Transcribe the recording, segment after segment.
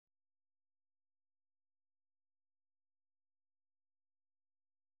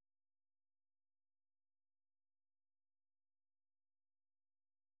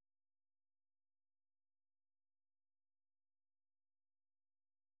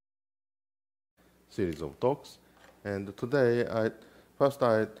series of talks. And today, first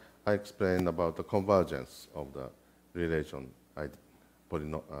I explain about the convergence of the relation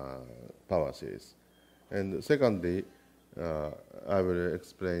power series. And secondly, I will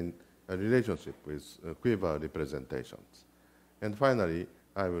explain a relationship with quiver representations. And finally,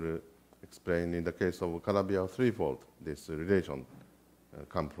 I will explain in the case of Calabi-Yau threefold, this relation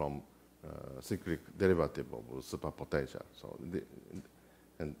comes from cyclic derivative of superpotential.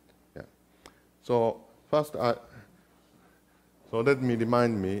 So first, let me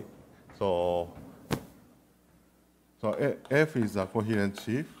remind me. So F is a coherent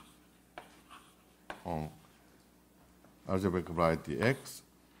sheaf on algebraic variety X,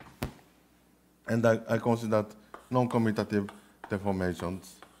 and I consider non-commutative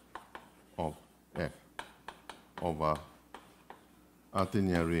deformations of F over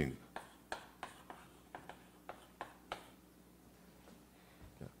Artinian ring.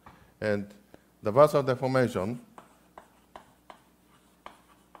 And the versal deformation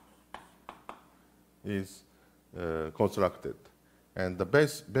is constructed, and the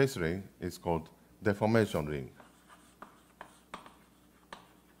base ring is called deformation ring.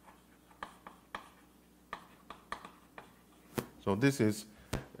 So this is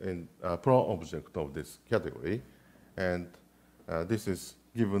a pro-object of this category, and this is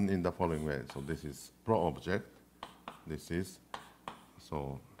given in the following way. So this is pro-object. This is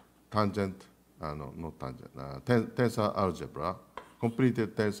tangent, no, not tangent, tensor algebra,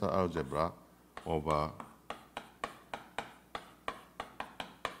 completed tensor algebra over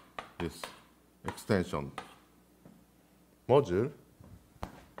this extension module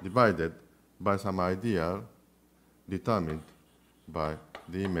divided by some ideal determined by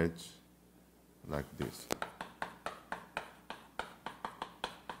the image like this.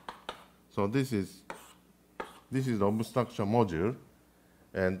 So this is the obstruction module,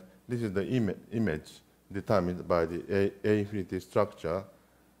 and this is the image determined by the A infinity structure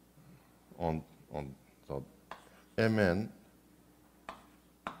on so Mn.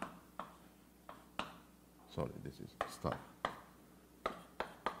 Sorry, this is star.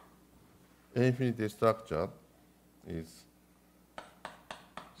 A infinity structure is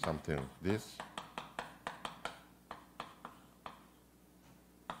something like this.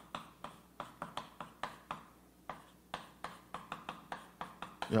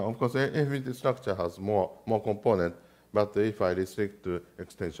 Yeah, of course, A infinity structure has more component, but if I restrict to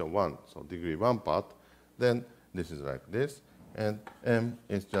extension 1, so degree 1 part, then this is like this, and M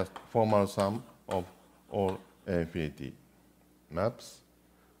is just formal sum of all A infinity maps.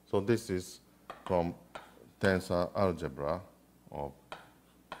 So this is from tensor algebra of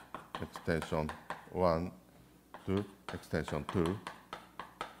extension 1 to extension 2.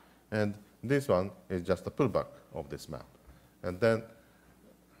 And this one is just a pullback of this map. And then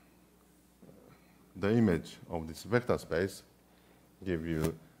the image of this vector space give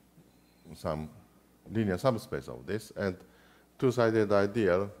you some linear subspace of this, and two-sided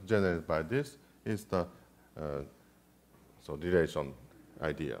ideal generated by this is the relation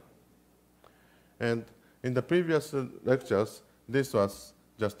ideal. And in the previous lectures, this was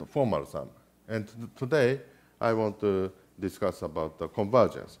just a formal sum. And today, I want to discuss about the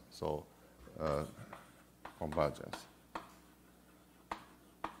convergence. So convergence.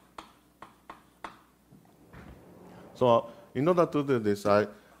 So in order to do this, I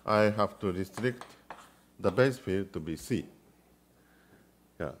have to restrict the base field to be C.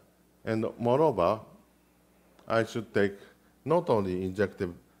 Yeah. And moreover, I should take not only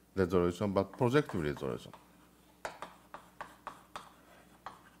injective resolution, but projective resolution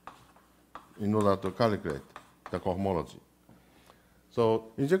in order to calculate the cohomology.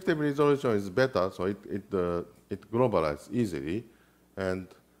 So injective resolution is better, so it globalizes easily and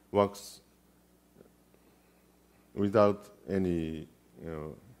works without any,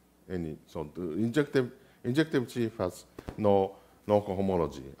 so the injective sheaf has no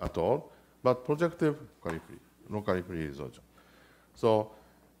cohomology at all, but projective locally free resolution. So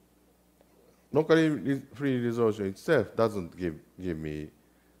locally free resolution itself doesn't give me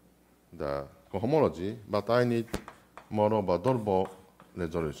the cohomology, but I need moreover Dolbeault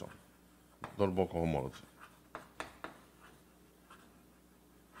resolution, Dolbeault cohomology.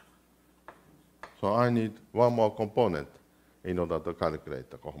 So I need one more component in order to calculate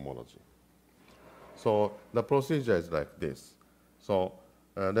the cohomology. So the procedure is like this. So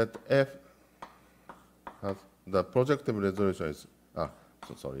let F has the projective resolution is,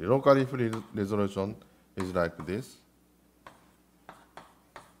 locally free resolution is like this.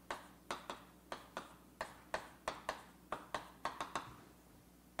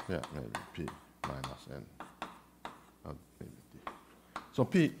 Yeah, maybe P minus N. Maybe T. So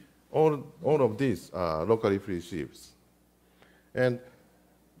P all of these are locally free sheaves. And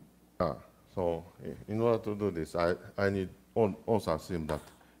so in order to do this, I need also assume that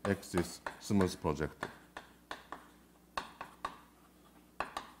X is smooth projective.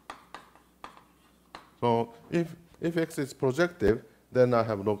 So if X is projective, then I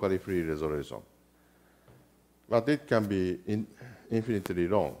have locally free resolution. But it can be infinitely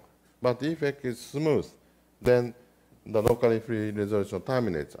long. But if X is smooth, then the locally free resolution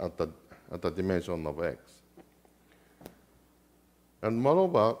terminates at the dimension of X. And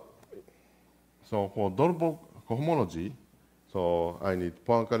moreover, so for Dolbeck cohomology, so I need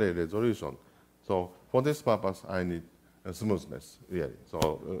Poincare resolution. So for this purpose, I need smoothness, really.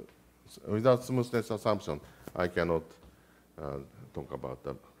 So without smoothness assumption, I cannot talk about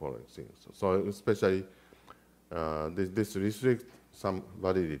the following things. So especially this restricts some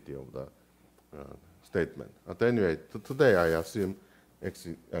validity of the statement. At any rate, today I assume X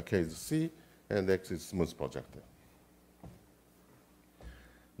K is C and X is smooth projective.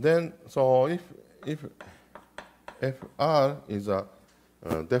 Then, so if R is a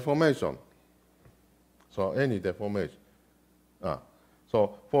deformation, so any deformation,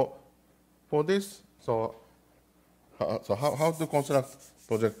 so for this, so how to construct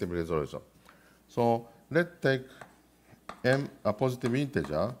projective resolution? So let's take M a positive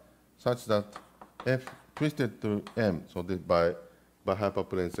integer such that F twisted to M, so this by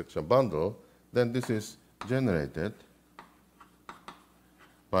hyperplane section bundle, then this is generated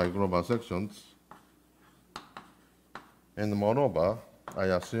by global sections. And moreover, I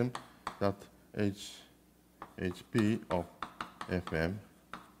assume that HP of Fm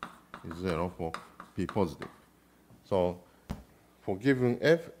is 0 for P positive. So for given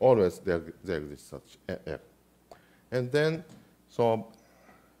F, always there exists such F. And then, so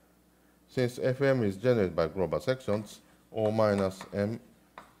since Fm is generated by global sections, O minus M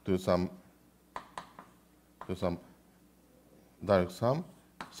to some direct sum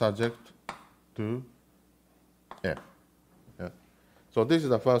subject to F. Yeah. So this is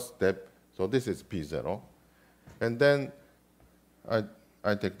the first step. So this is P0. And then I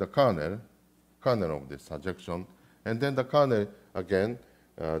take the kernel of this surjection, and then the kernel again.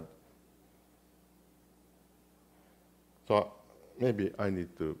 So maybe I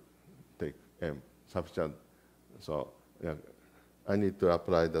need to take M sufficient. So yeah, I need to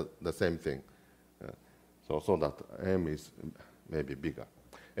apply the same thing. So that M is maybe bigger.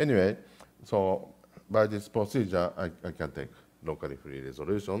 Anyway, so by this procedure, I can take locally free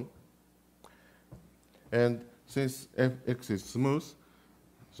resolution. And since X is smooth,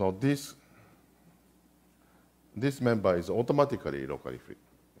 so this member is automatically locally free.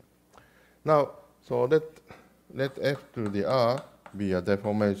 Now, so let F to the R be a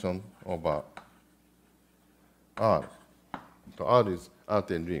deformation over R. So R is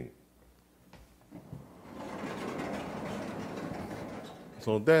R10 ring.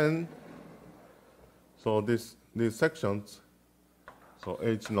 So then, so these sections, so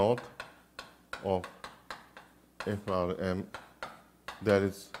H naught of FRM, there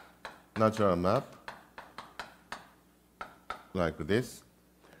is natural map like this,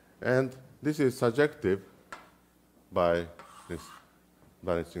 and this is surjective by this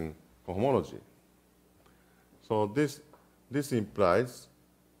vanishing cohomology. So this implies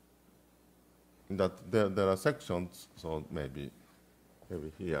that there are sections, so maybe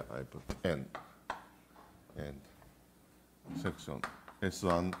here I put N, and section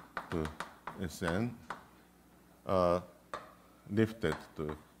S1 to Sn lifted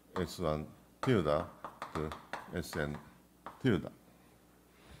to S1 tilde to Sn tilde.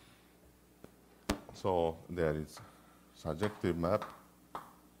 So there is surjective map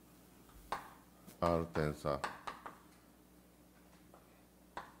R tensor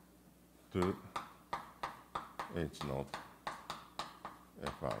to H naught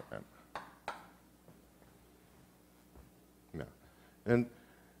FRM. Yeah. And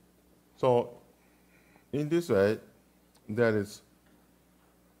so in this way, this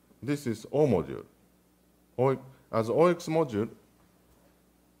is O module. As OX module,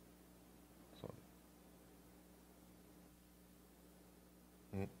 sorry.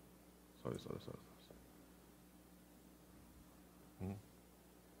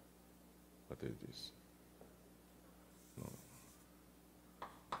 What is this? No.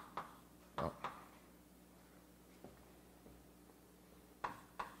 No.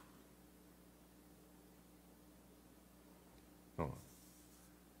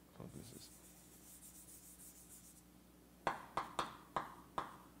 So this is.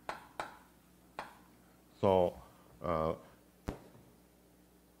 So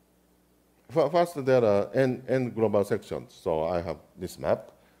first there are n global sections. So I have this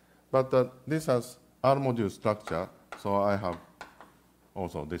map. But this has R module structure, so I have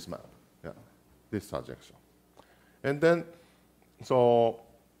also this map, yeah, this surjection. And then, so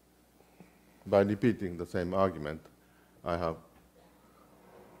by repeating the same argument, I have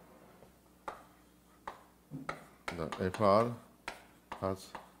the FR has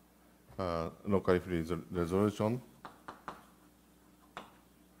locally free resolution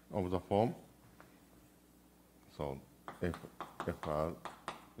of the form. So FR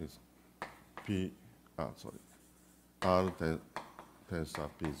is P, R tensor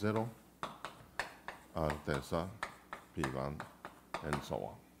P0, R tensor P1, and so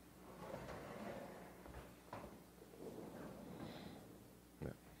on.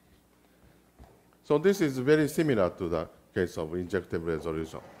 Yeah. So this is very similar to the case of injective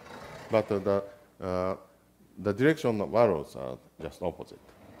resolution, but the direction of arrows are just opposite.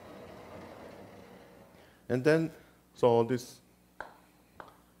 And then, so this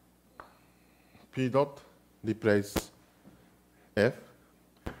P dot replace F,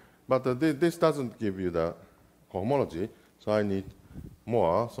 but this doesn't give you the cohomology, so I need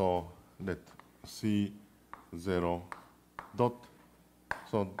more. So let C0 dot,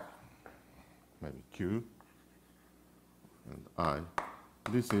 so maybe Q and I.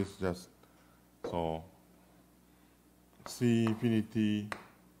 This is just, so C infinity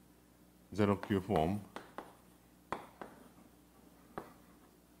 0Q form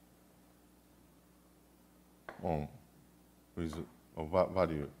on with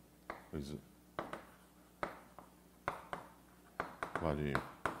value with value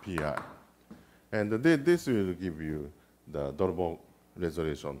pi, and this will give you the Dolbeau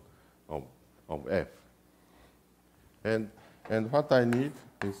resolution of f. And what I need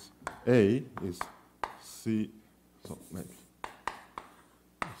is A is C, so maybe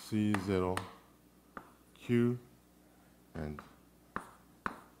C0 Q and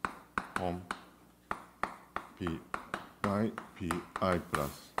on Pi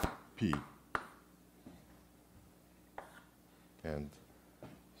plus P, and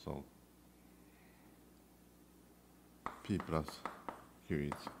so P plus Q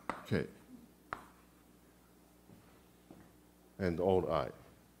is K, and all I,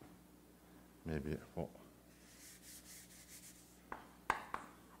 maybe 4.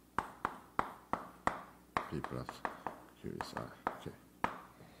 P plus Q is I, okay.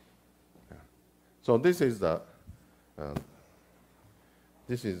 Yeah. So this is the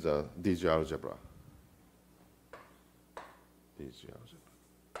DG algebra. DG algebra.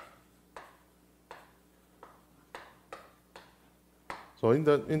 So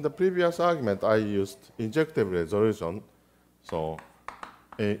in the previous argument, I used injective resolution. So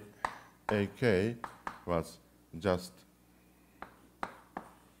AK was just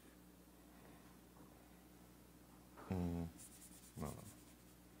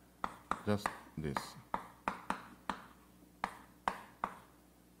just this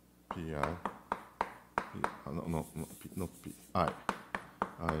Pi, not P, I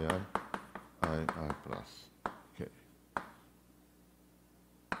plus K.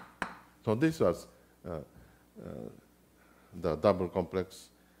 So this was the double complex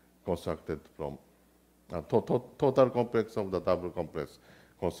constructed from total complex of the double complex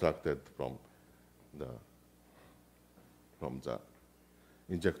constructed from the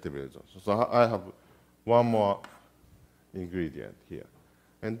injective resolution. So I have one more ingredient here.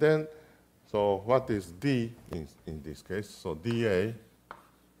 And then, so what is D in this case? So dA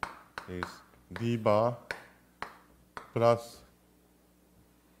is D bar plus,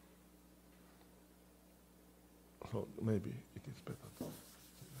 so maybe it is better to say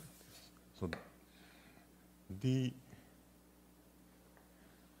like this. So D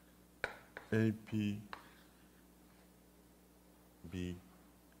AP B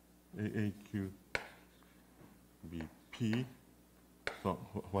AQ BP, so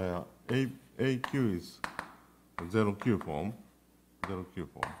where AQ is 0Q form,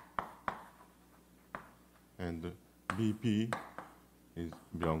 and BP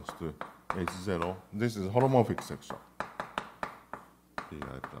belongs to H0. This is holomorphic section. Pi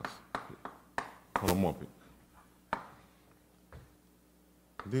plus P. Holomorphic.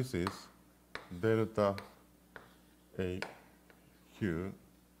 This is delta AQ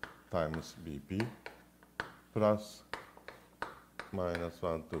times BP plus minus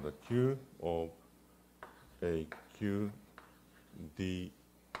 1 to the Q of AQ D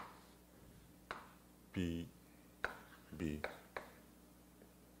P B,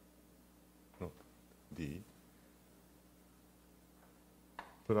 not D,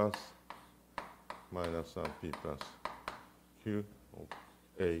 plus minus 1 P plus Q of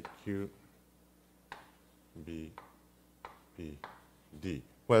AQ B P D,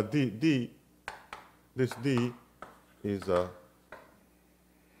 where this D is the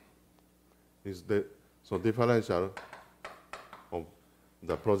differential of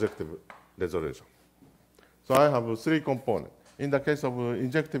the projective resolution. So I have 3 components. In the case of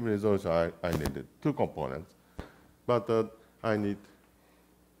injective resolution, I needed 2 components, but I need,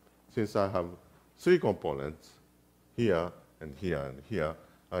 since I have 3 components, here and here and here,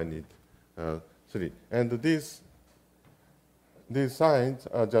 I need 3. And these signs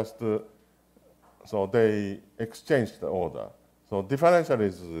are just, so they exchange the order. So differential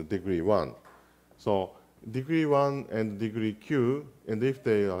is degree 1. So degree 1 and degree q, and if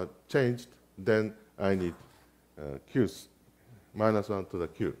they are changed, then I need q's, -1 to the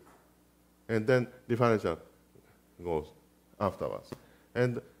q. And then differential goes afterwards.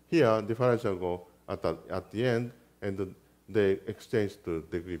 And here, differential go at the end, and they exchange to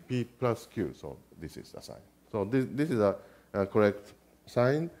degree p plus q. So this is the sign. So this is a correct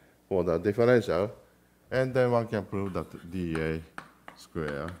sign for the differential. And then one can prove that dA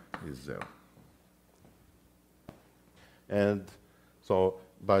square is 0. And so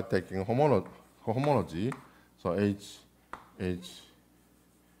by taking homology, so hk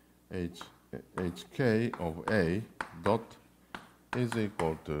of A dot is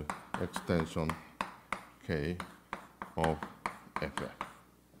equal to extension k of FF.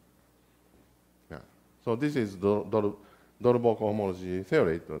 Yeah. So this is the Dolbeck homology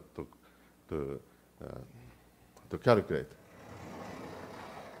theory to calculate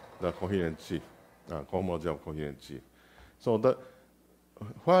the coherent sheaf, cohomology of coherent sheaf. So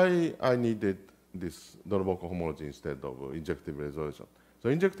why I needed this Dolbeck homology instead of injective resolution? So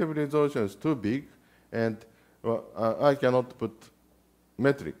injective resolution is too big, and I cannot put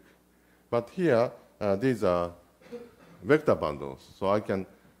metric. But here, these are vector bundles, so I can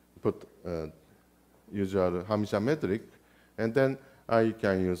put usual Hamisha metric, and then I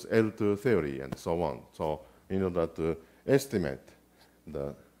can use L2 theory and so on. So in order to estimate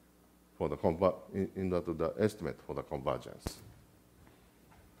in order to estimate for the convergence.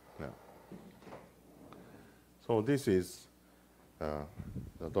 Yeah. So this is the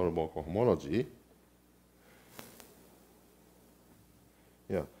Dolbeck homology.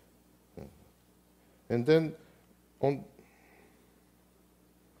 Yeah. And then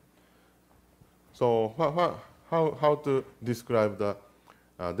so how to describe the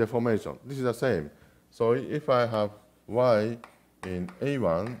deformation? This is the same. So if I have y in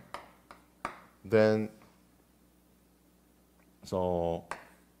A1, then so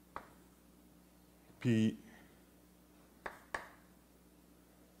P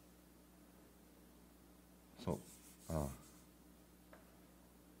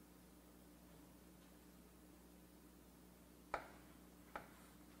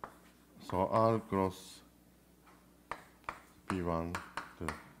so R cross P1 to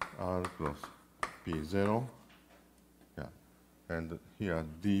R cross P0, yeah, and here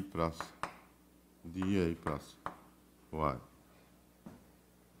D plus dA plus y.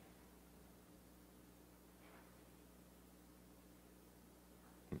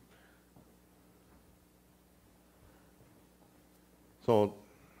 So,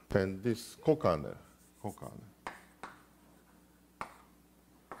 and this co-kernel.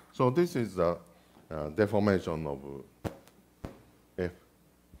 So this is the deformation of F.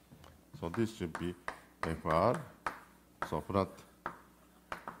 So this should be FR, so flat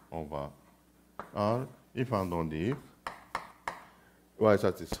over R, if and only if Y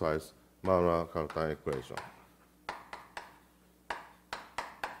satisfies Maurer-Cartan equation.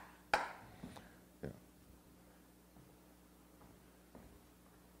 Yeah.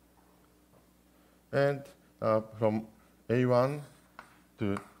 And from A1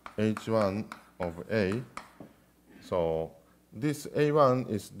 to H1 of A, so this A1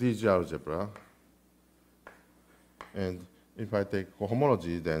 is DG algebra, and if I take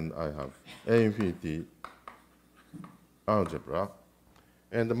cohomology, then I have A infinity algebra,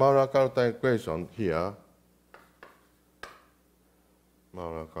 and the Maurer-Cartan equation here,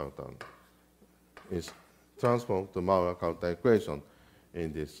 Maurer-Cartan is transformed to Maurer-Cartan equation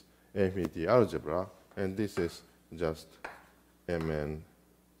in this A infinity algebra, and this is just Mn,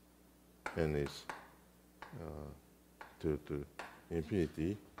 n is 2 to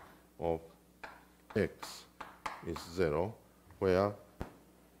infinity of x is 0, where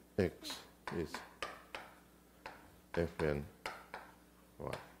x is Fn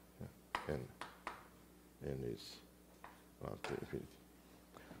y, n is 1 to infinity.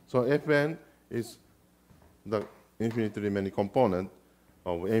 So Fn is the infinitely many component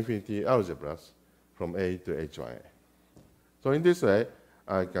of infinity algebras from A to Hy. So in this way,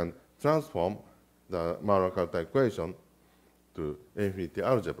 I can transform the Maurer-Cartan equation to infinity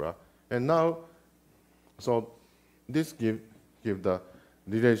algebra. And now, so this give the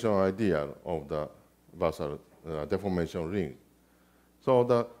relational idea of the Basel deformation ring. So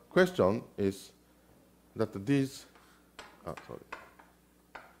the question is that these,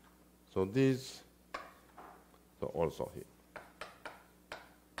 so these, so also here.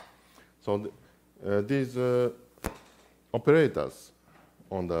 So these operators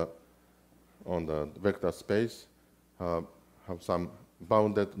on the vector space have some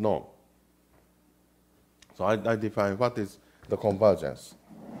bounded norm. So I define what is the convergence.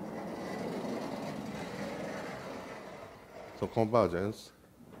 So convergence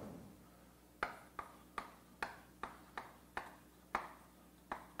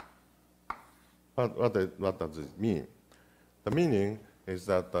what does it mean? The meaning is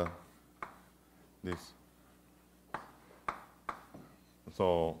that this.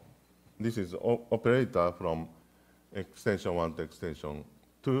 So this is operator from extension 1 to extension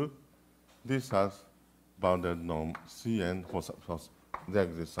 2. This has bounded norm Cn for there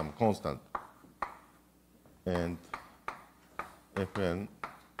exists some constant. And Fn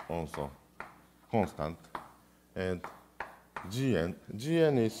also constant. And Gn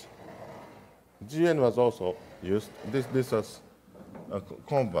was also used. This was a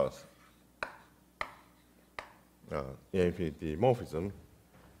converse infinity morphism.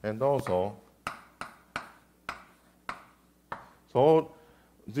 And also, so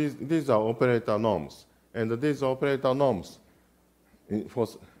these are operator norms. And these operator norms,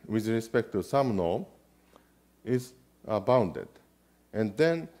 with respect to some norm, is bounded. And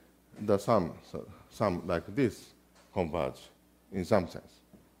then the sum like this converge in some sense.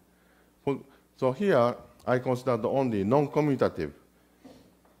 So here, I consider the only non-commutative,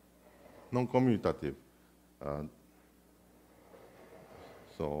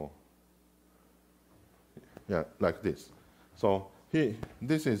 so yeah, like this. So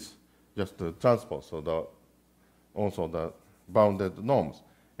this is just the transpose, so also the bounded norms.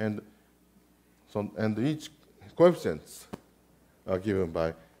 And each coefficients are given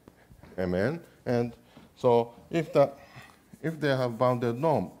by Mn. And so if they have bounded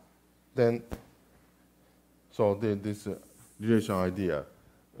norm, then so this relation idea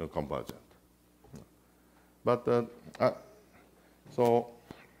convergent. But so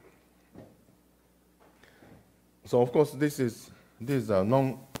of course these are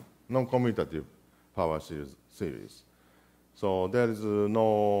non-commutative power series. So there is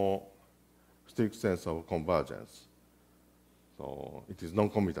no strict sense of convergence. So it is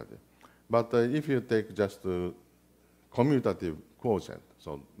non-commutative. But if you take just commutative quotient,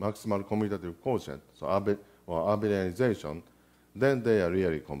 so maximal commutative quotient, so Abelianization, then they are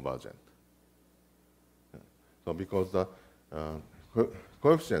really convergent. So because the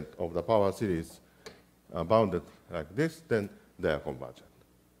coefficient of the power series are bounded like this, then they are convergent.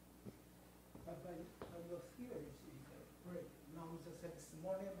 But your theory is great. Now it's a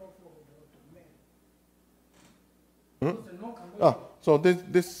small level for the man.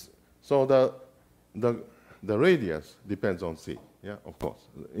 So the radius depends on C. Yeah, of course,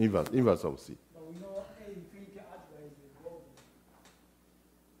 inverse of C. But we know A infinity algebra is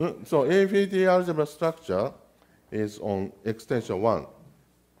global. So A infinity algebra structure is on extension 1.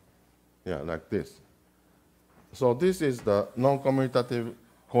 Yeah, like this. So this is the non-commutative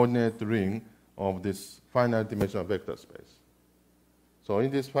coordinate ring of this finite dimensional vector space. So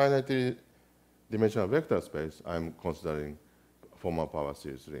in this finite dimensional vector space, I'm considering formal power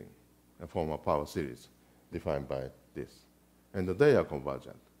series ring, a formal power series defined by this. And they are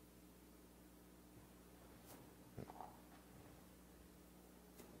convergent.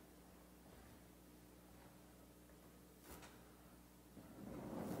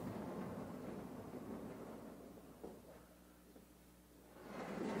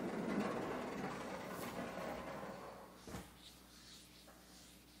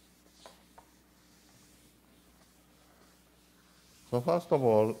 So first of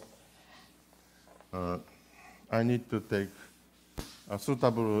all, I need to take a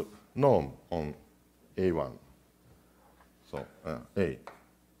suitable norm on A1. So A.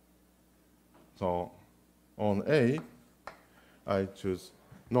 So on A, I choose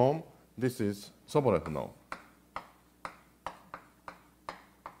norm. This is Sobolev norm.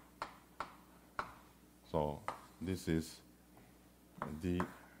 So this is d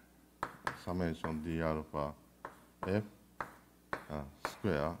summation d alpha f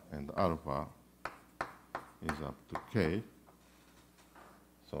square, and alpha is up to k.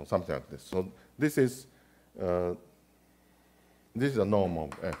 So something like this. So this is a norm of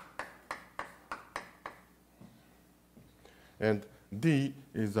f. And d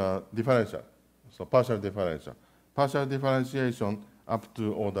is a differential, so partial differential. partial differentiation up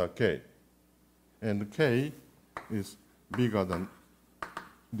to order k. And k is bigger than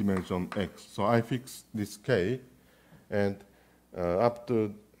dimension x. So I fix this k, and up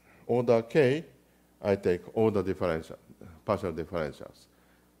to order k, I take order differential, partial differentials,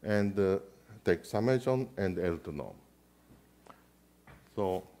 and take summation and L2 norm.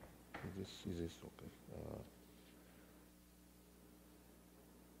 So is this okay?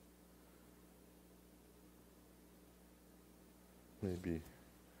 Maybe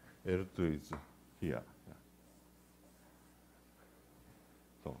L2 is here. Yeah.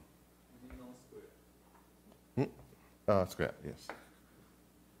 So. Square, yes.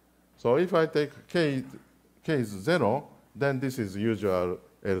 So if I take k is 0, then this is usual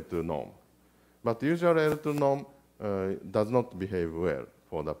L2 norm. But usual L2 norm does not behave well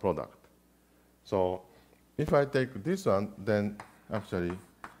for the product. So if I take this one, then actually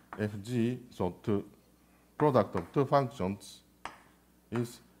Fg, so product of two functions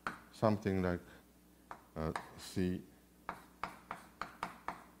is something like C.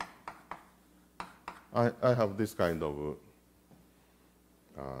 I have this kind of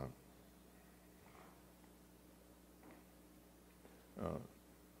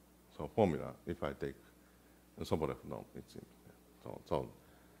so formula if I take the Sobolev norm. So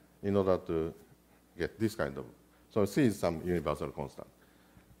in order to get this kind of, so C is some universal constant,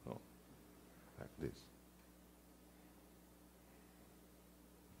 so like this.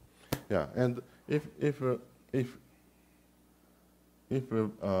 Yeah, and if L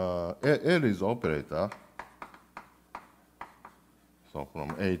is operator, so from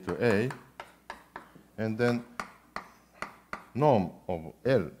A to A, and then norm of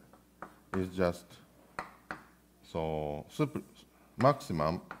L is just so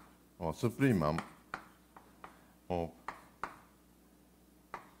maximum or supremum of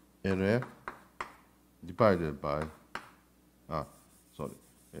LF divided by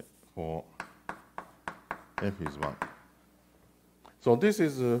for F is 1. So this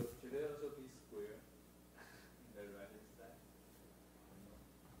is should it also be square in the right hand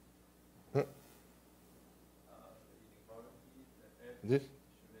side? This?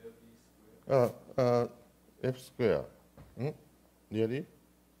 Should it be square? F square. Really? Yeah, if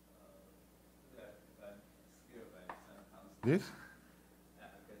I'm square by some constant. This?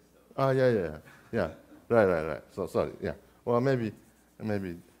 I guess so. Yeah. Right. So sorry. Yeah. Well, maybe,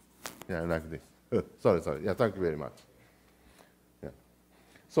 yeah, like this. Sorry. Yeah, thank you very much. Yeah.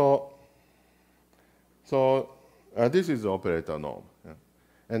 So this is the operator norm, yeah.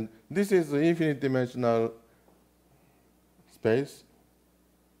 And this is the infinite dimensional space.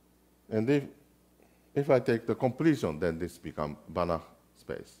 And if I take the completion, then this becomes Banach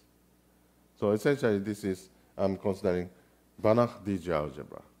space. So essentially, this is I'm considering Banach DG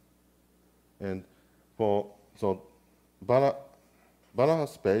algebra. And so Banach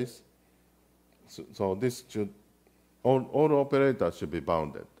space, so this should, all operators should be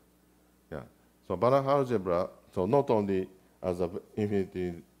bounded. Yeah. So Banach algebra, so not only as an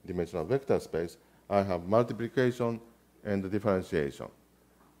infinite dimensional vector space, I have multiplication and differentiation.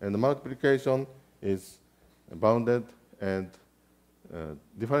 And the multiplication is bounded, and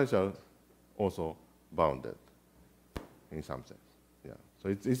differential also bounded in some sense. Yeah. So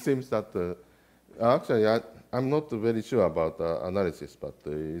it seems that actually I'm not very sure about analysis, but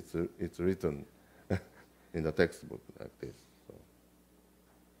it's written in the textbook like this. So.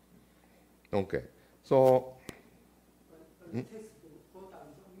 Okay. So. The textbook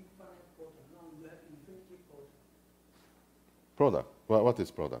product is only finite product. Now you have infinity product. Product. What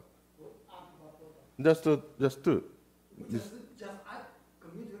is product? Product. Just two. Just add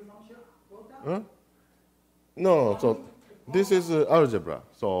commutative function product? Huh? No, so this is algebra.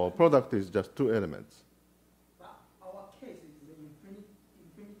 So product is just two elements. But our case is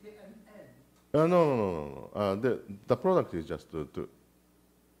infinity and n. No. The product is just two.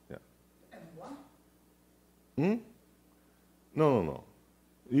 Yeah. And one? No.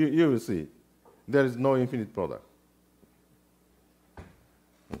 You will see. There is no infinite product.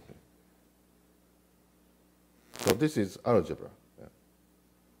 Okay. So this is algebra. Yeah.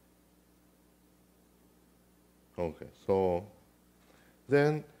 Okay. So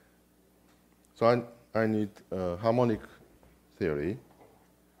then, I need harmonic theory.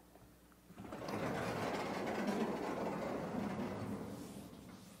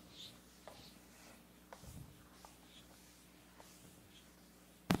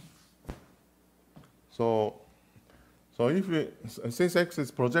 So if since x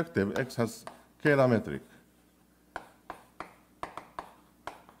is projective, x has scalar metric.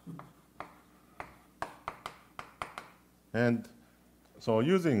 And so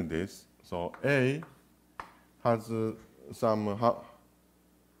using this, so A has some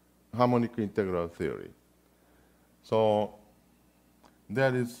harmonic integral theory. So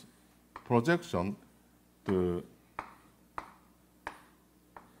there is projection to,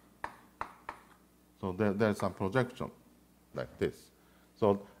 so there's some projection like this.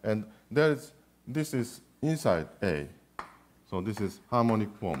 So, and this is inside A. So this is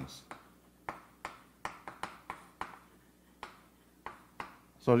harmonic forms.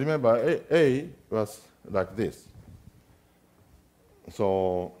 So remember, A was like this.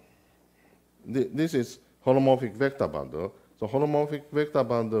 So this is holomorphic vector bundle. So holomorphic vector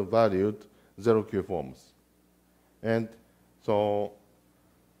bundle valued 0Q forms. And so,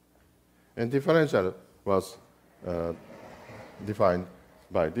 and differential was defined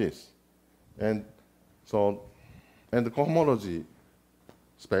by this. And so, and the cohomology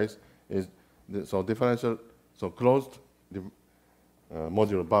space is, so differential, so closed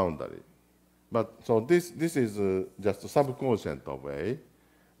modular boundary. But so this is just a subquotient of A,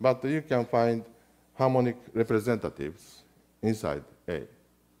 but you can find harmonic representatives inside A.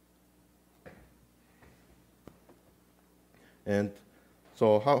 And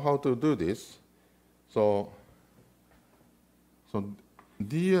so how to do this? So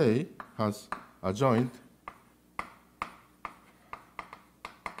dA has a joint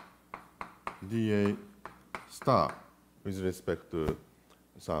dA star with respect to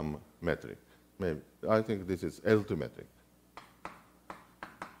some metric. Maybe I think this is L2 metric.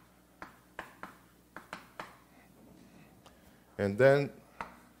 And then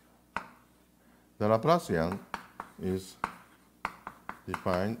the Laplacian is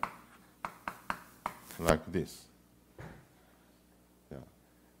defined like this. Yeah.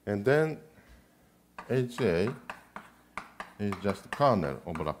 And then HA is just kernel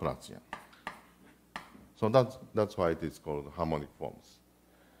of Laplacian. So that's why it is called harmonic forms.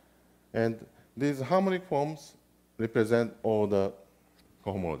 And these harmonic forms represent all the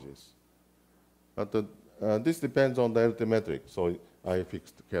cohomologies. But this depends on the L2 metric, so I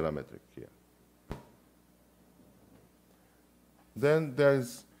fixed Kähler metric here. Then there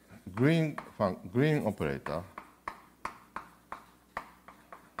is green operator,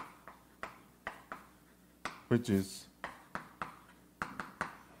 which is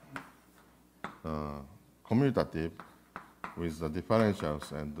commutative with the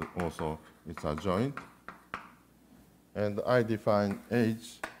differentials, and also it's a joint. And I define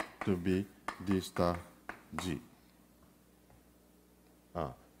H to be D star G.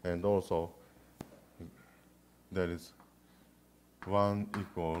 And also there is 1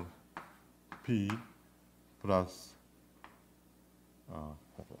 equal P plus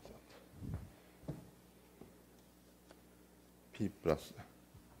P plus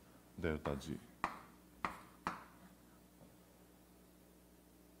delta G.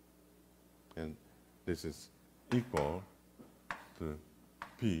 And this is equal to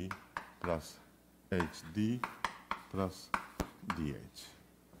P plus HD plus DH.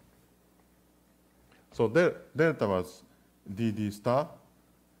 So delta was DD star,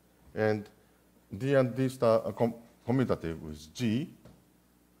 and D and D star are commutative with G.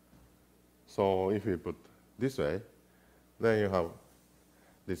 So if you put this way, then you have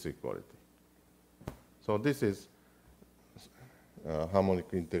this equality. So this is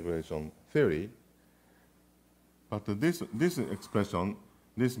harmonic integration theory. But this expression,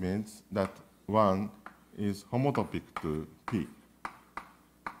 this means that 1 is homotopic to P.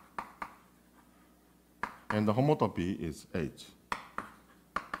 And the homotopy is H.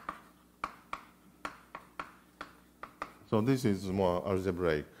 So this is more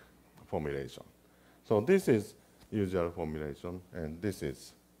algebraic formulation. So this is usual formulation, and this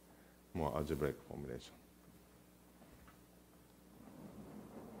is more algebraic formulation.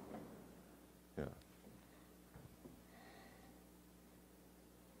 Yeah.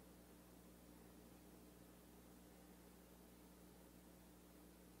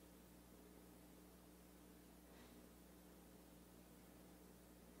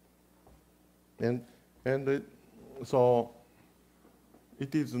 So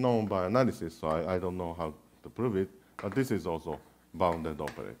it is known by analysis, so I don't know how to prove it, but this is also bounded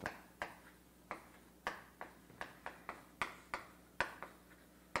operator.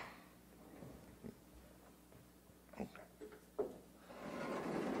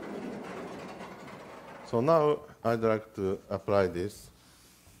 So now I'd like to apply this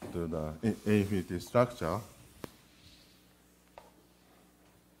to the infinity structure.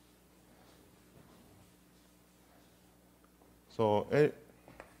 So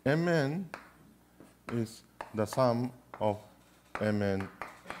Mn is the sum of Mn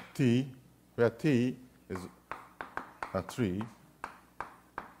T, where T is a tree.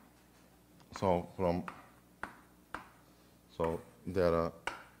 So from So there are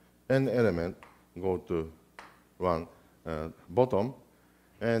n element go to one bottom,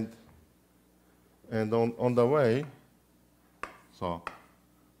 and on the way, so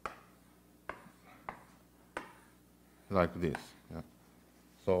like this. Yeah.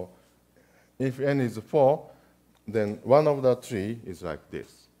 So if n is 4, then one of the tree is like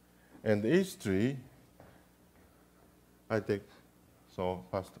this. And each tree, I take, so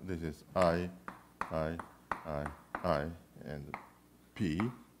first this is I, and P,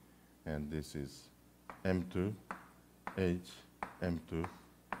 and this is M2, H, M2,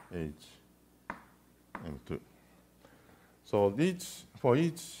 H, M2. So for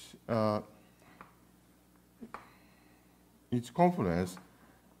each confluence,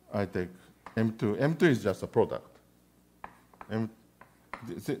 I take M2. M2 is just a product.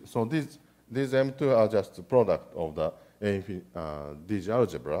 So these M2 are just a product of the DG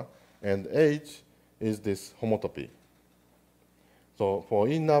algebra, and H is this homotopy. So for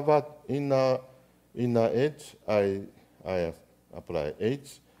inner edge, I apply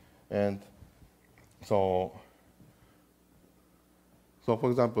H, and so for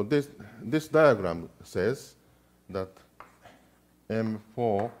example, this diagram says that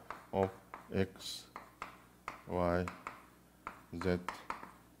M4 of X, Y, Z,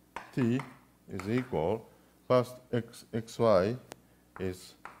 T is equal. First, XY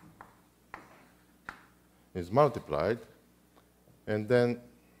is multiplied, and then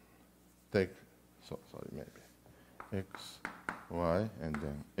take, X, Y, and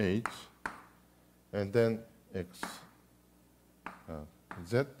then H, and then X,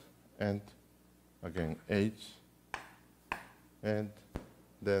 Z, and again H, and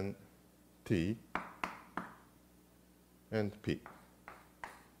then T, and P.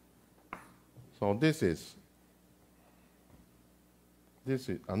 So this is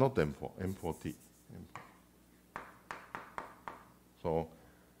not M4, M4T.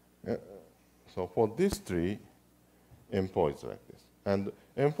 So for this tree, M4 is like this, and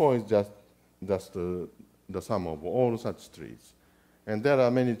M4 is just the sum of all such trees, and there are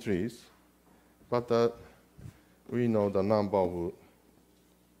many trees, but we know the number of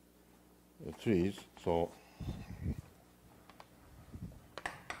trees. So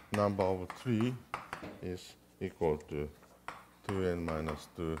number of tree is equal to 2n minus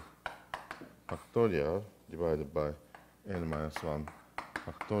 2 factorial divided by n minus 1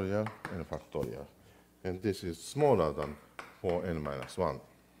 factorial n factorial. And this is smaller than 4n minus 1.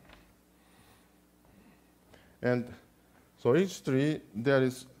 And so each tree, there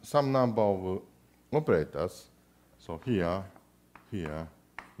is some number of operators. So here, here,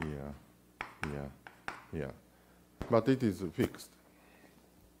 here, here, here. But it is fixed.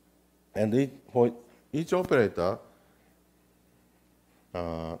 And for each operator,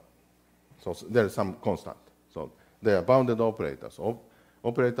 so there is some constant. So they are bounded operators.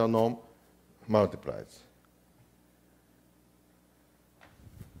 Operator norm multiplies.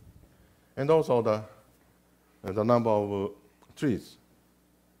 And also the number of trees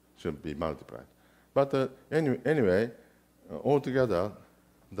should be multiplied. But anyway, altogether,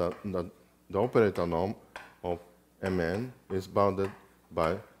 the operator norm of Mn is bounded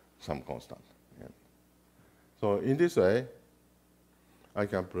by some constant. Yeah. So in this way, I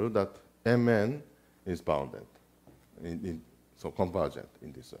can prove that Mn is bounded, so convergent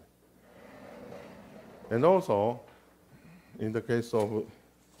in this way. And also, in the case of,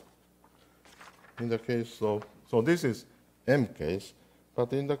 so this is M case,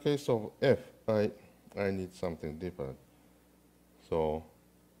 but in the case of F, I need something different. So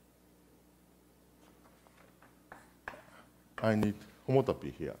I need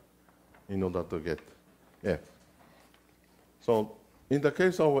homotopy here in order to get F. So in the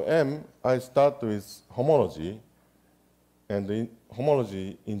case of M, I start with homology, and the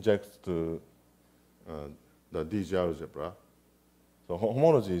homology injects to the DG algebra. So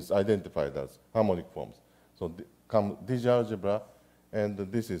homology is identified as harmonic forms. So come DG algebra, and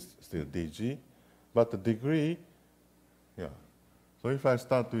this is still DG, but the degree, yeah. So if I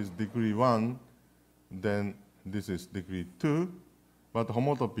start with degree 1, then this is degree 2, but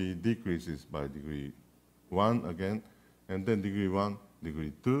homotopy decreases by degree 1 again, and then degree 1,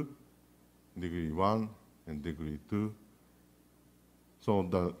 degree 2, degree 1, and degree 2. So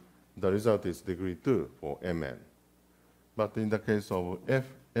the result is degree 2 for Mn. But in the case of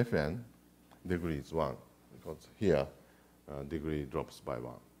Fn, degree is 1, because here degree drops by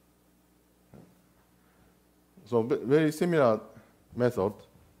 1. So very similar method,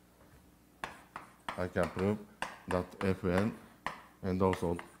 I can prove that Fn and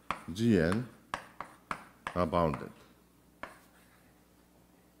also Gn are bounded.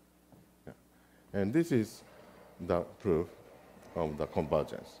 Yeah. And this is the proof of the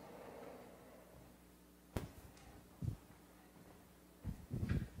convergence.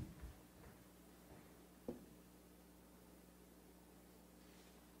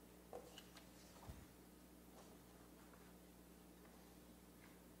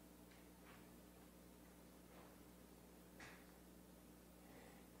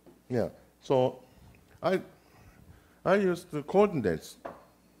 Yeah, so I used the coordinates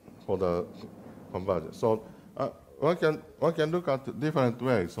for the convergence. So one can look at different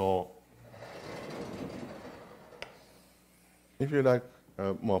ways. So if you like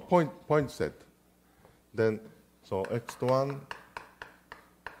more point set, then so x1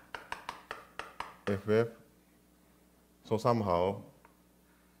 ff. So somehow,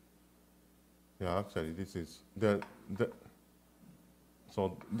 yeah, actually this is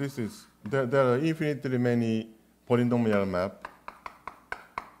so this is there are infinitely many polynomial map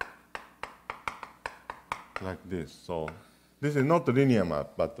like this. So this is not a linear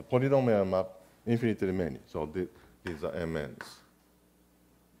map, but the polynomial map infinitely many. So these are MNs.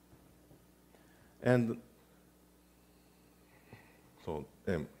 And so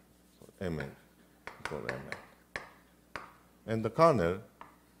MN equal MN. And the kernel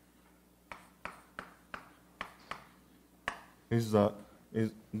is the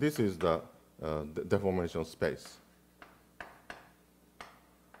deformation space.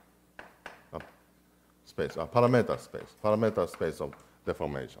 Parameter space of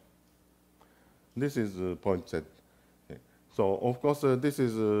deformation. This is a point set. So of course this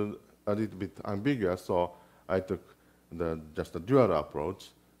is a little bit ambiguous. So I took just a dual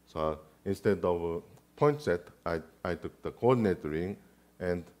approach. So instead of point set, I took the coordinate ring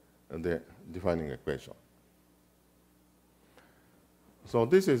and the defining equation. So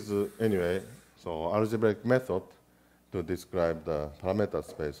this is anyway algebraic method to describe the parameter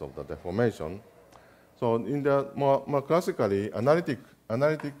space of the deformation. So in the more classically, analytic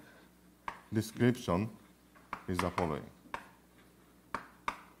description is the following.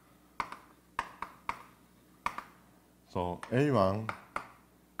 So A1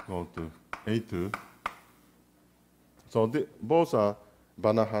 go to A2. So both are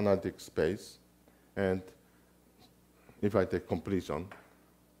Banach analytic space, and if I take completion,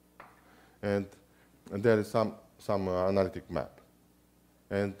 and there is some analytic map,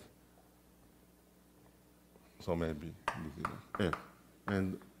 and so maybe this is F,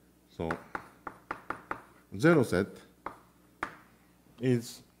 and so zero set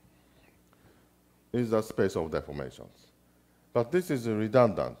is the space of deformations, but this is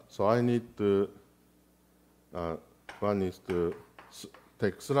redundant. So I need to one needs to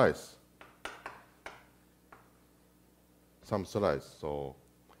take slice. Some slice, so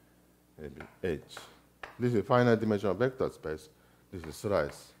maybe H. This is finite dimensional vector space. This is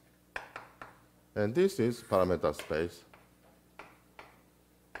slice. And this is parameter space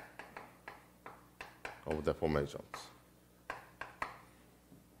of deformations.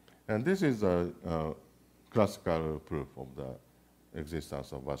 And this is a classical proof of the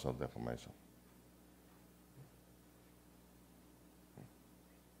existence of partial deformation.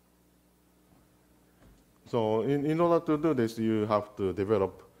 So in order to do this, you have to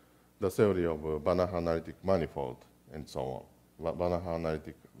develop the theory of Banach analytic manifold and so on, Banach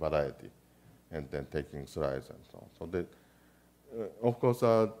analytic variety, and then taking slice and so on. So of course,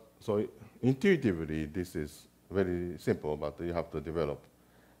 so intuitively, this is very simple, but you have to develop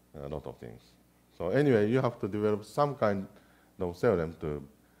a lot of things. So anyway, you have to develop some kind of theorem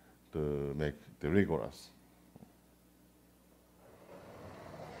to make the rigorous.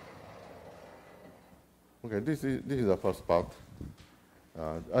 Okay, this is the first part.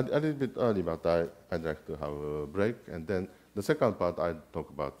 A little bit early, but I'd like to have a break, and then the second part I talk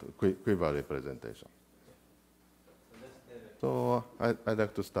about quiver representation. So I'd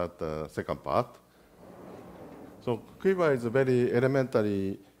like to start the second part. So quiver is a very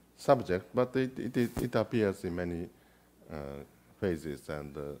elementary subject, but it appears in many phases,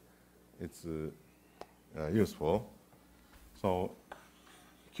 and it's useful. So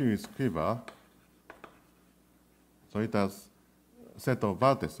Q is quiver. So it has a set of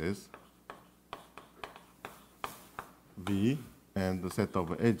vertices, V, and the set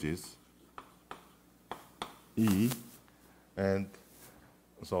of edges, E, and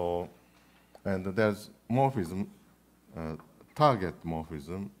there's morphism, target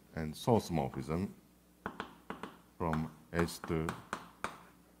morphism, and source morphism from edge to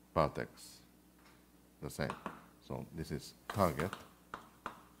vertex, the same. So this is target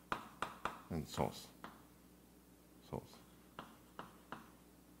and source.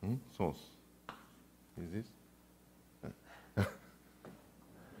 Source. Is this?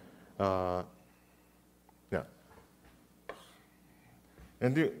 Yeah.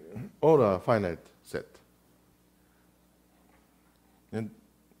 And all are finite set. And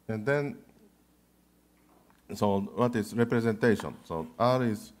then, so what is representation? So R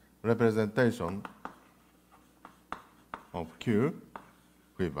is representation of Q,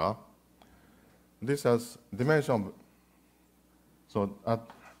 quiver. This has dimension. So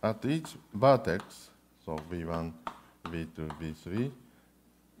at each vertex, so V1, V2, V3,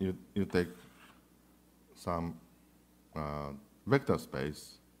 you take some vector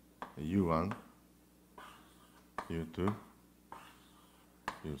space, U1, U2,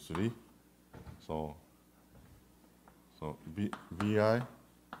 U3. So VI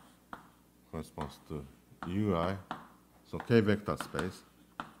corresponds to UI, so K vector space.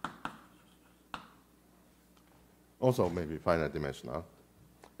 Also maybe finite dimensional.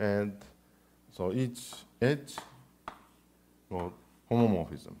 And so each edge or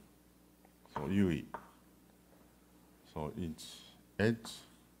homomorphism, so UE. So each edge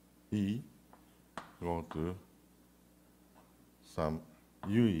E go to some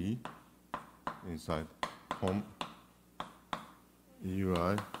UE inside hom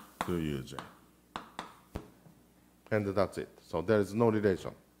UI to UJ. And that's it. So there is no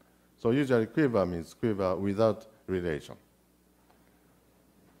relation. So usually quiver means quiver without relation.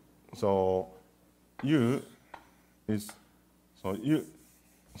 So U is,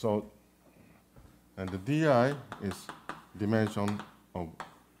 and the DI is dimension of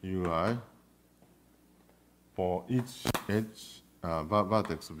UI for each edge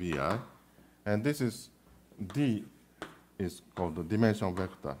vertex VI. And this is, D is called the dimension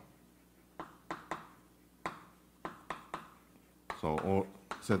vector. So all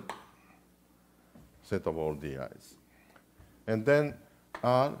set of all DIs. And then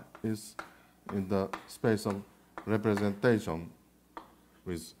R is in the space of representation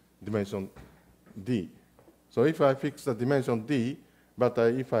with dimension D. So if I fix the dimension D, but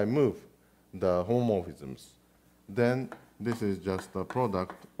if I move the homomorphisms, then this is just a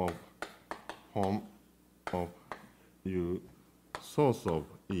product of hom of U source of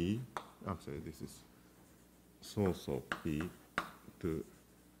E. Actually, this is source of E to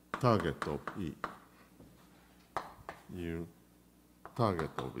target of E. U target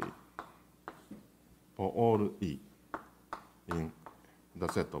of E for all E in the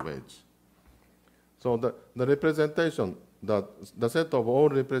set of edge. So the representation, the set of all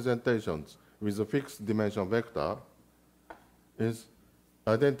representations with a fixed dimension vector is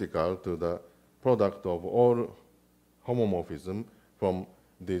identical to the product of all homomorphism from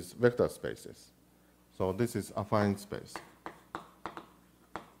these vector spaces. So this is affine space.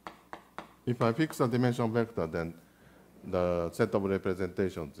 If I fix a dimension vector, then the set of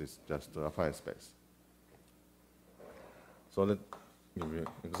representations is just a affine space. So let's give you an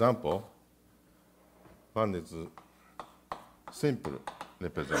example. One is simple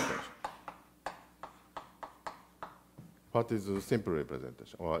representation. What is a simple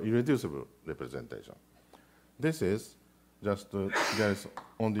representation or irreducible representation? This is just there is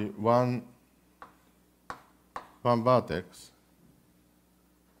only one vertex.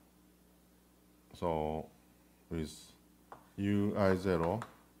 So with UI0,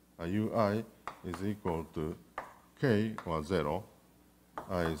 UI is equal to K or 0,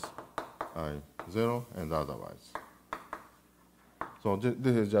 I is I0 and otherwise. So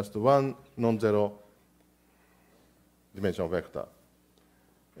this is just one non-zero dimension vector.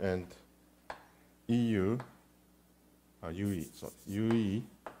 And UE, so UE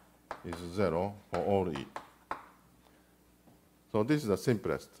is 0 for all E. So this is the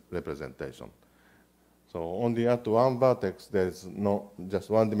simplest representation. So only at one vertex there is just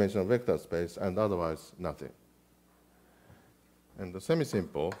one dimensional vector space and otherwise nothing. And the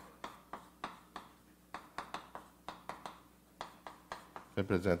semi-simple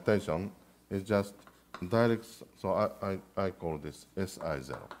representation is just direct, so I call this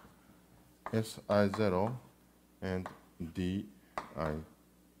SI0. SI0 and DI,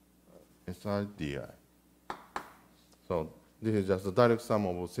 SI DI. So this is just the direct sum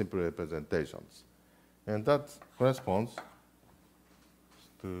of simple representations. And that corresponds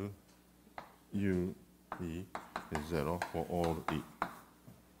to UE is 0 for all E.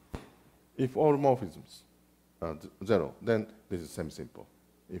 If all morphisms are 0, then this is semi-simple,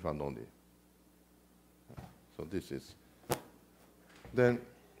 if and only. So this is. Then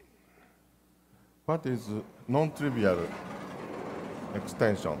what is non-trivial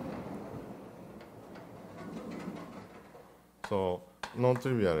extension? So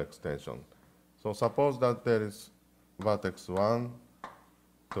non-trivial extension. So suppose that there is vertex 1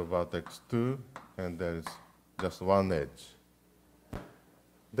 to vertex 2, and there is just one edge.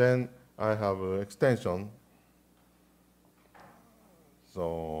 Then I have an extension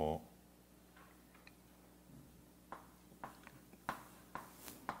So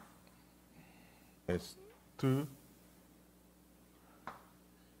S2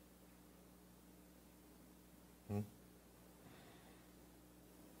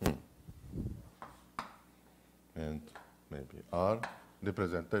 and maybe R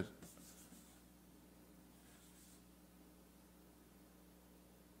representation.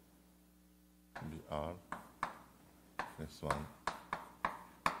 BR S1.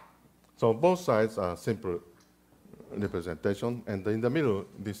 So both sides are simple representation, and in the middle,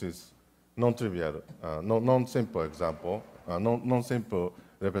 this is non-trivial, non-simple example, non-simple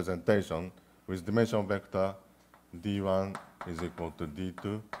representation with dimension vector D1 is equal to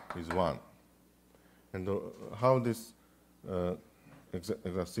D2 is 1. And how this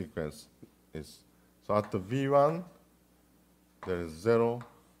exact sequence is. So at the V1, there is 0,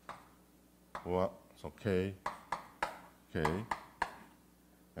 1, so K, K.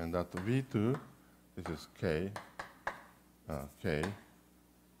 And at V2, this is K, K.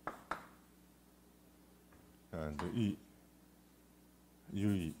 And E,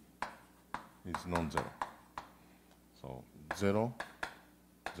 UE is non-zero. So 0,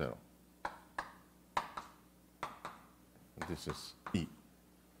 0. This is E.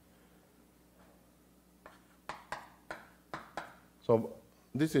 So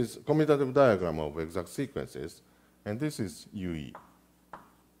this is commutative diagram of exact sequences, and this is UE.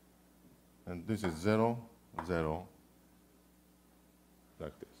 And this is 0, 0,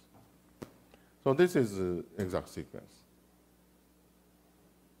 like this. So this is the exact sequence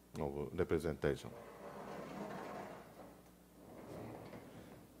of representation.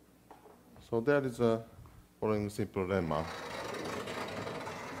 So there is a following simple lemma.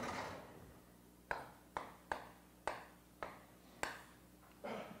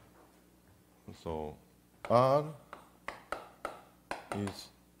 So R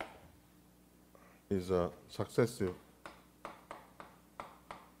is a successive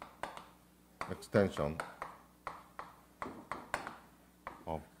extension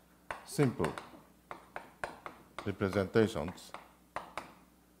of simple representations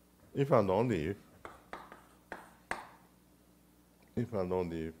if and only if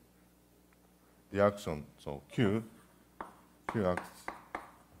the action, so Q acts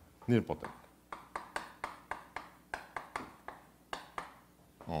nilpotent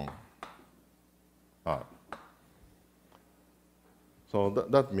on R. So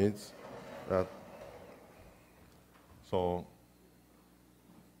that means that so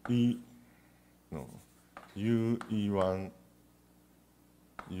UE1,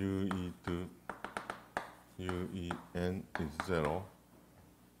 UE2, UEN is 0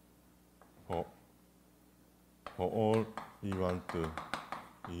 for all E1 to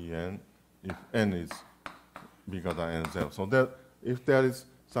EN if n is bigger than n0. So that if there is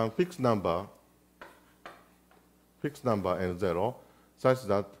some fixed number n0 such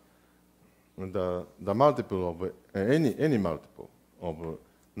that the multiple of any multiple of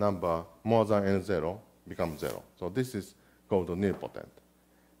number more than n0 becomes 0. So this is called nilpotent.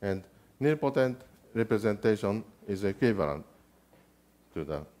 And nilpotent representation is equivalent to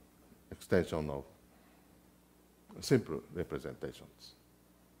the extension of simple representations.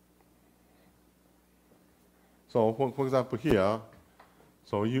 So for example here,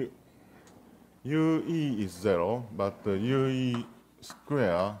 so UE is 0, but UE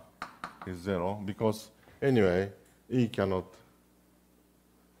square is 0 because anyway E cannot,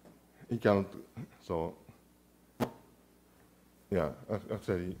 so yeah,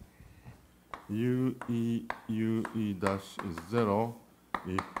 actually UE dash is 0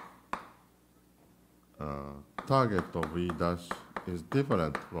 if target of E dash is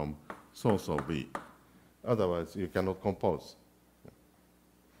different from source of E. Otherwise, you cannot compose.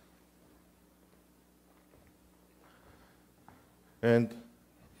 And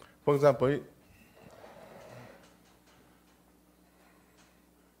for example,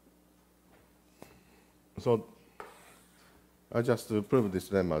 so I just proved this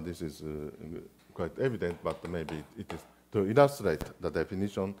lemma. This is quite evident, but maybe it is to illustrate the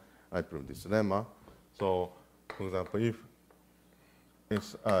definition. I proved this lemma. So, for example, if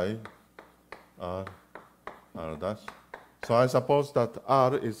Si R dash, so I suppose that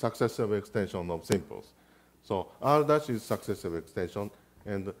R is successive extension of simples. So R dash is successive extension,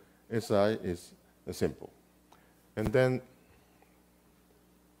 and Si is a simple. And then,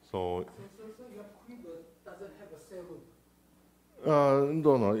 so your quiver doesn't have a cell loop?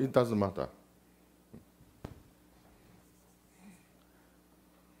 No, it doesn't matter.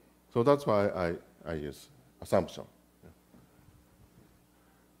 So that's why I use assumption.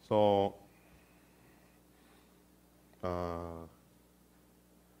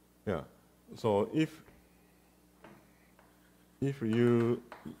 Yeah. So if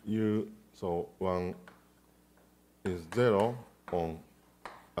so one is 0 on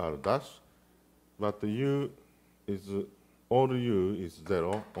R dash, but all U is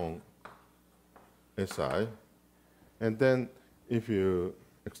 0 on SI, and then if you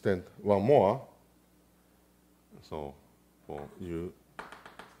extend one more, so for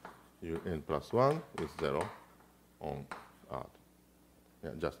UN plus 1 is 0 on R,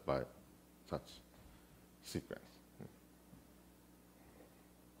 yeah, just by such sequence.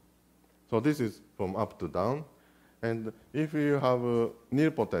 So this is from up to down. And if you have a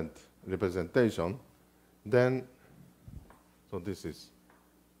nilpotent representation, then, so this is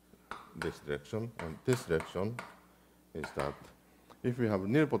this direction, and this direction is that if you have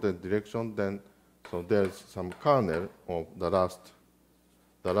nilpotent direction, then so there's some kernel of the last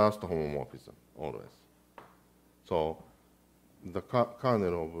homomorphism always. So the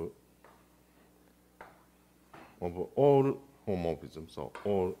kernel of all homomorphisms, so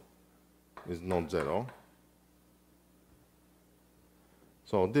all is non-zero.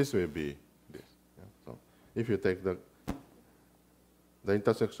 So this will be this. Yeah? So if you take the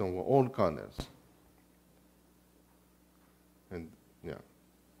intersection of all kernels, and yeah,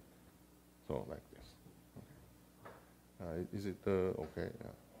 so like this. Okay. Is it okay?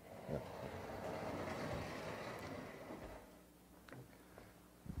 Yeah. Yeah.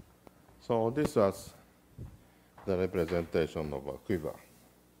 So this was the representation of a quiver.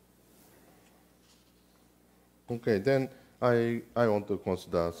 Okay, then I want to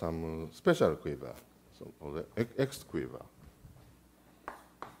consider some special quiver, so for the X quiver.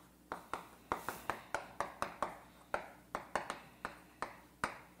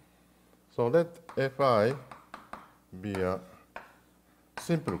 So let Fi be a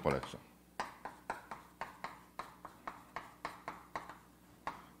simple collection.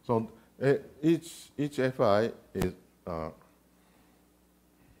 So each Fi is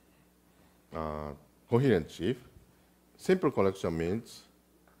coherent sheaf. Simple collection means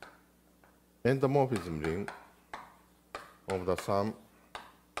endomorphism ring of the sum,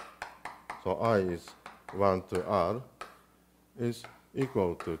 so I is 1 to R, is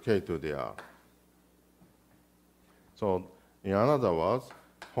equal to K to the R. So in other words,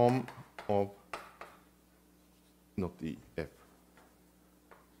 form of not E, F.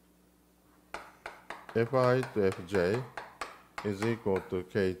 Fi to Fj is equal to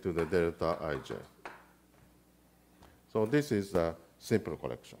K to the delta Ij. So this is a simple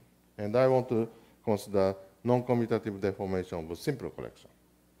collection. And I want to consider non-commutative deformation of a simple collection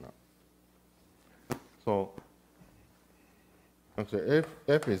now. So actually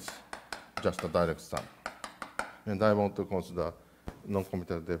F is just a direct sum. And I want to consider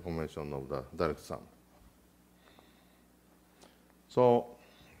non-commutative deformation of the direct sum. So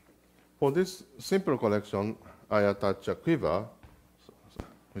for this simple collection, I attach a quiver,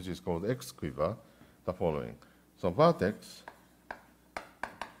 which is called X quiver, the following. So vertex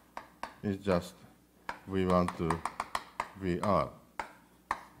is just V1 to VR.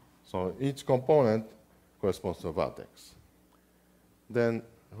 So each component corresponds to a vertex. Then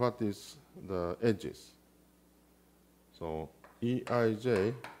what is the edges? So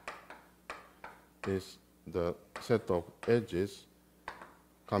Eij is the set of edges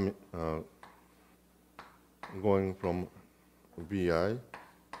coming, going from Vi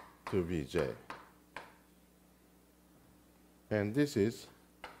to Vj. And this is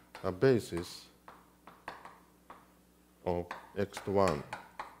a basis of X1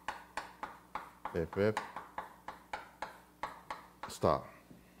 FF star.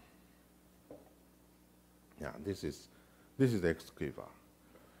 Yeah, this is the X quiver.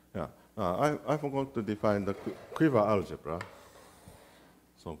 Yeah, I forgot to define the quiver algebra.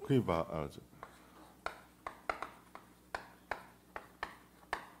 So quiver algebra.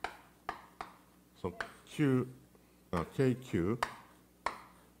 So KQ.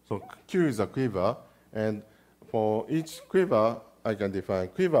 So Q is a quiver, and for each quiver, I can define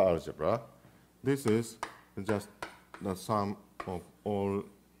quiver algebra. This is just the sum of all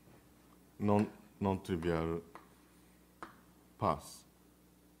non-trivial paths.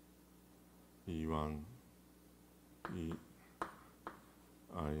 E1,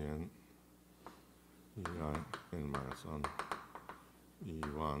 EIN, EIN minus 1,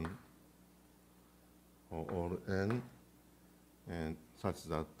 E1, or all n, and such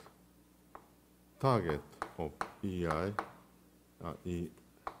that target of Eij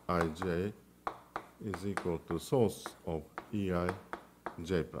is equal to source of Eij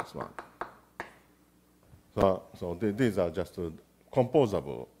plus 1. So these are just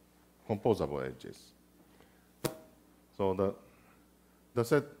composable edges. So the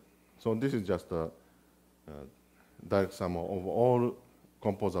set So this is just a direct sum of all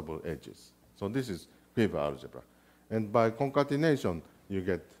composable edges. So this is quiver algebra. And by concatenation, you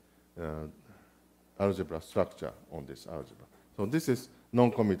get algebra structure on this algebra. So this is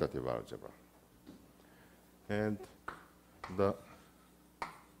non-commutative algebra. And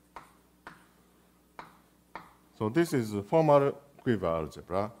so this is formal quiver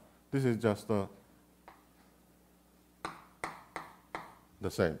algebra. This is just the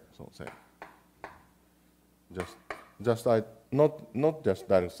same. So same. Not just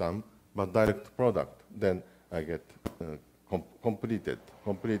direct sum, but direct product. Then I get completed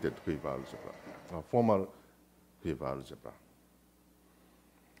quiver algebra, formal quiver algebra.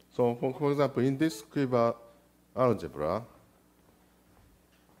 So for example, in this quiver algebra,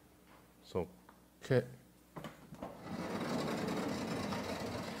 so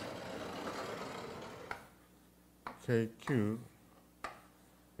KQ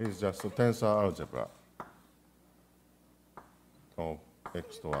is just a tensor algebra of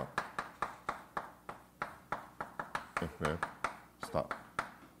X to 1, FF star.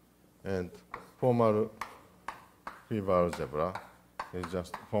 And formal quiver algebra is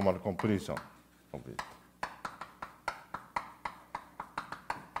just formal completion of it.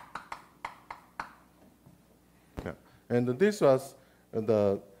 Yeah. And this was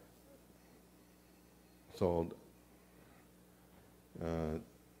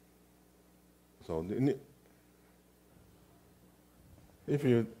if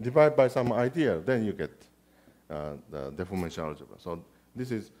you divide by some idea, then you get the deformation algebra. So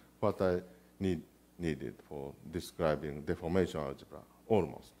this is what I needed for describing deformation algebra,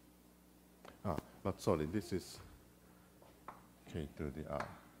 almost. But sorry, this is K to the R.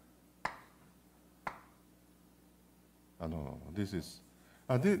 No, this is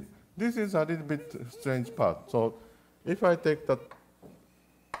a little bit strange part. So if I take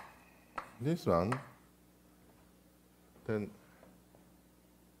this one, then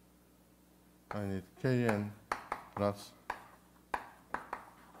I need Kn plus,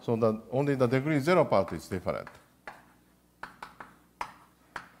 so that only the degree 0 part is different.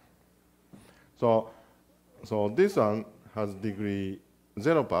 So this one has degree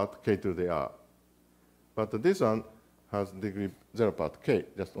 0 part, K to the R. But this one has degree 0 part, K,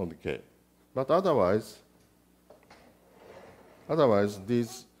 just only K. But otherwise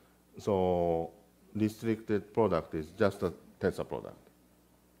this restricted product is just a tensor product.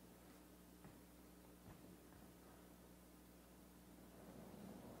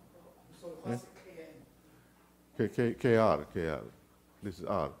 So what's Kn? KR. This is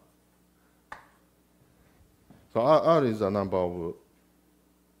R. So R is a number of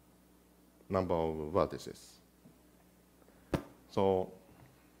vertices. So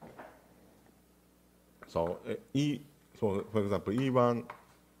for example, E1,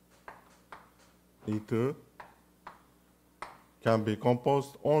 E2 can be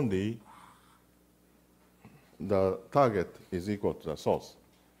composed only the target is equal to the source.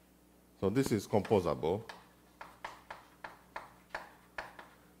 So this is composable.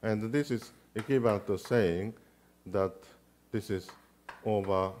 And this is equivalent to saying that this is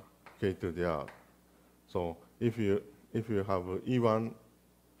over K to the R. So if you have E1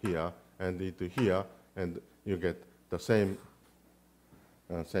 here and E2 here, and you get the same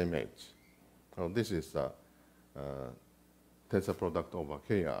edge. So this is the tensor product over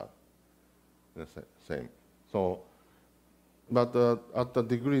KR, the same. So, but at the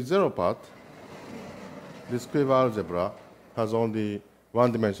degree 0 part, this quiver algebra has only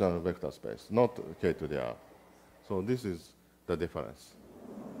one-dimensional vector space, not K to the R. So this is the difference.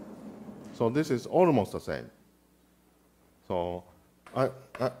 So this is almost the same. So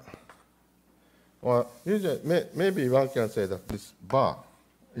well, usually, maybe one can say that this bar,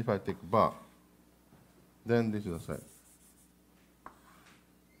 if I take bar, then this is the same.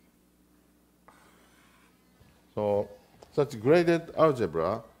 So such graded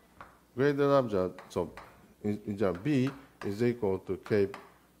algebra, so in B is equal to K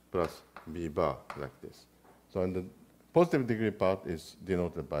plus B bar, like this. So in the positive degree part is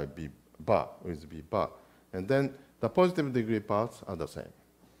denoted by B bar, with B bar. And then the positive degree parts are the same.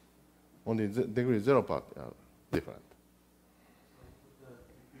 Only the degree 0 part are different. So would the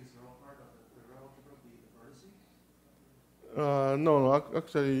degree 0 part of the quiver algebra be the vertices? No,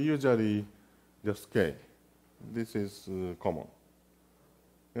 actually, usually just K. This is common.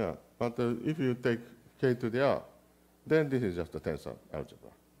 Yeah, but if you take K to the R, then this is just a tensor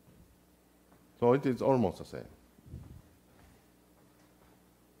algebra. So it is almost the same.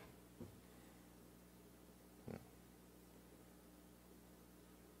 Yeah.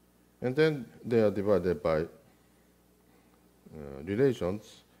 And then they are divided by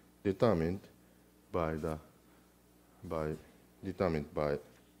relations determined by the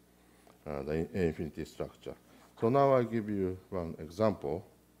infinity structure. So now I give you one example,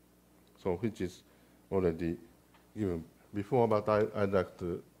 so which is already given before, but I'd like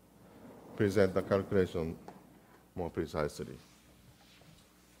to present the calculation more precisely.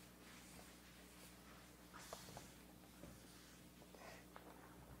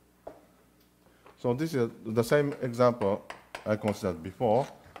 So this is the same example I considered before.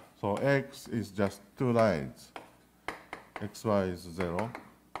 So x is just two lines. xy is 0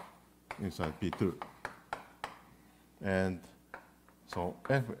 inside P2. And so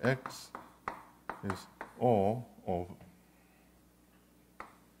fx is O of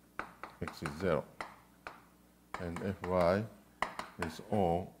x is 0. And fy is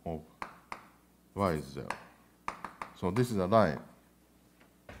O of y is 0. So this is a line.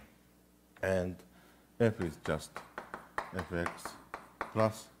 And f is just fx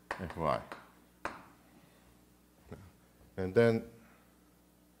plus fy. And then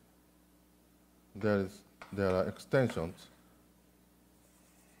there are extensions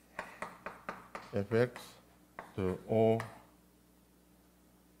fx to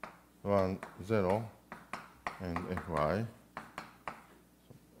O1, 0 and fy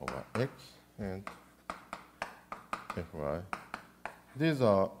over x and fy. These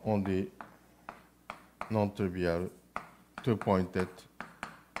are only non-trivial two-pointed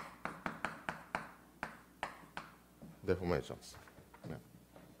deformations. Yeah.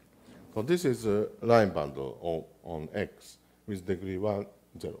 So this is a line bundle on x with degree 1,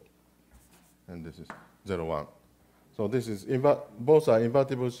 0. And this is 0, 1. So this is both are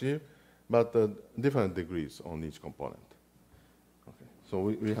invertible sheaf, but different degrees on each component. Okay. So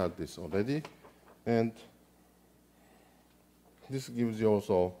we had this already. And this gives you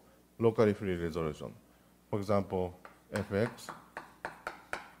also locally free resolution. For example, fx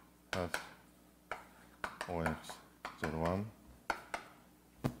has OX 0, 1,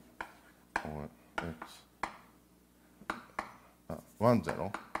 OX 1,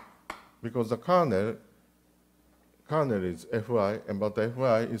 0, because the kernel is fy, but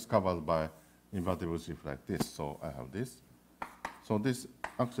fy is covered by invertible sheaf like this. So I have this. So this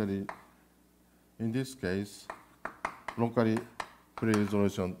actually, in this case, locally free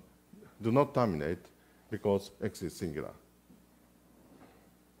resolution do not terminate because x is singular.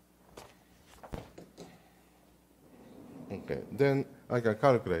 Okay, then I can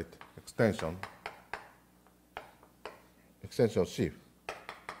calculate extension sheaf.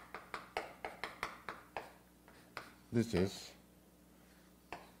 This is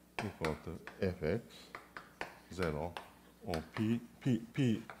equal to fx 0 or p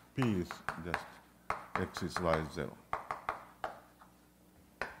is just x is y is 0.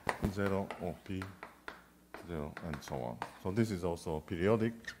 0 or p 0 and so on. So this is also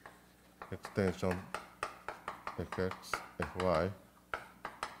periodic extension fx fy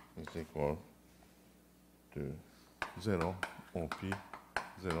is equal to 0 or p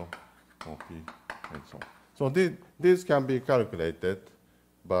 0 or p and so on. So this can be calculated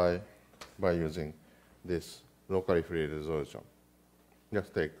by using this locally free resolution.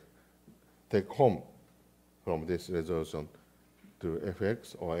 Just take home from this resolution to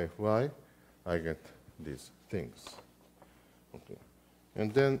fx or fy, I get these things. Okay.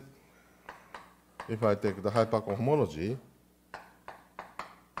 And then if I take the hypercohomology,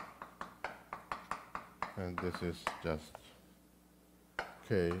 and this is just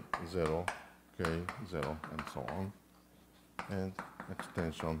k0, k0, and so on, and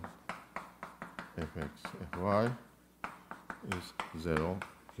extension fx, fy is 0,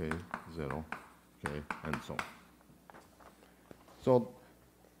 k0, k, and so on.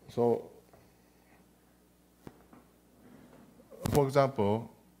 So for example,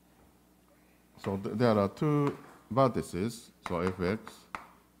 so there are two vertices, so fx,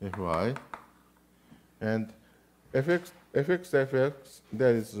 fy, and fx,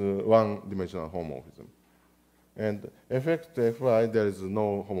 there is one-dimensional homomorphism. And fx to fy, there is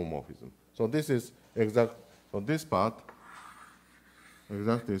no homomorphism. So this is exact, so this part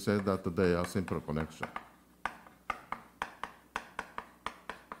exactly says that they are simple connection.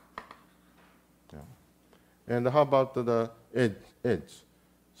 Yeah. And how about the edge?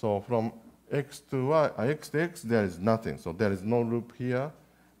 So from x to y, x to x, there is nothing. So there is no loop here.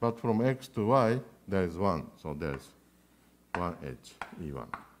 But from x to y, there is one. So there is one edge, E1.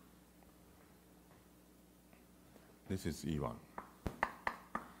 This is E1.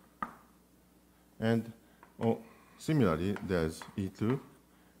 And similarly, there is E2,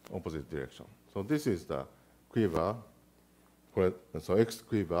 opposite direction. So this is the quiver, so X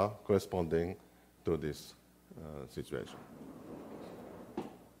quiver corresponding to this situation.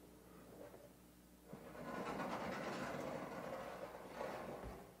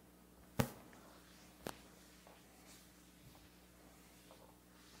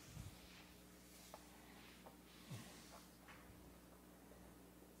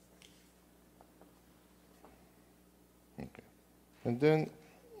 And then,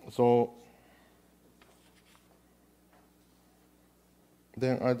 so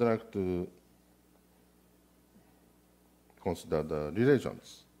then I'd like to consider the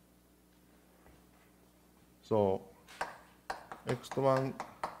relations. So x1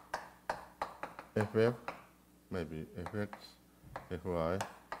 ff, maybe fx, fy,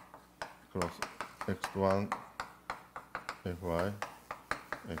 cross x1 fy,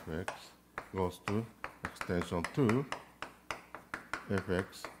 fx goes to extension 2 fx,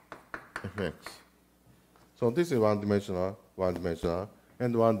 fx. So this is one-dimensional,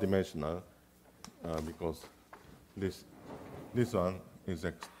 and one-dimensional because this one is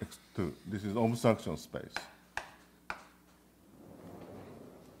x2. This is obstruction space.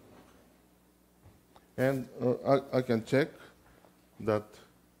 And I can check that,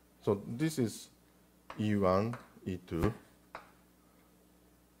 so this is E1, E2.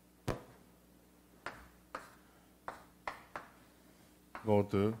 Go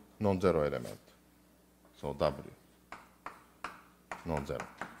to non-zero element, so W, non-zero.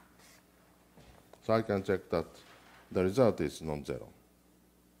 So I can check that the result is non-zero.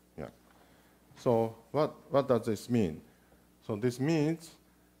 Yeah. So what does this mean? So this means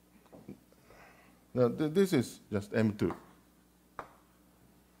that this is just M2.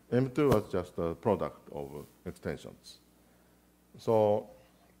 M2 was just a product of extensions. So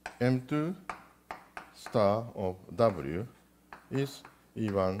M2 star of W is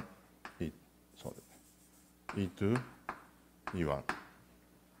E1, E2, E1.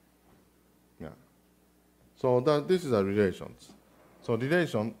 Yeah. So this is a relations. So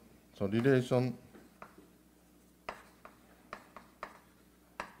relation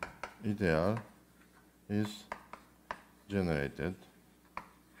ideal is generated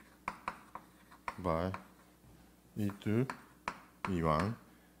by E2, E1,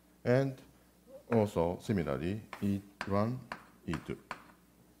 and also similarly E1, E2.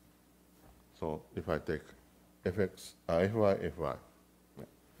 So if I take fx, fy, fy. Yeah.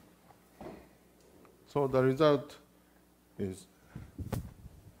 So the result is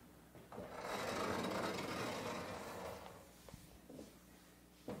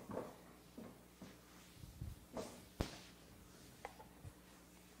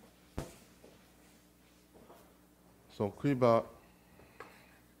so quiver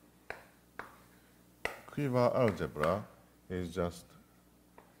algebra is just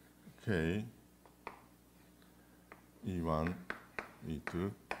K, E1,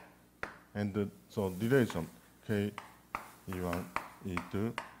 E2, and so relation K, E1,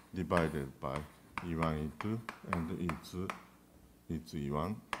 E2 divided by E1, E2, and E2,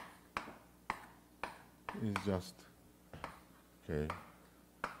 E1 is just K,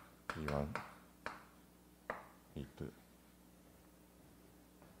 E1, E2.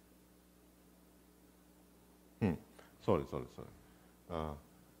 Sorry.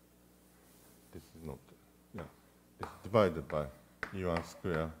 This is not, yeah. It's divided by E1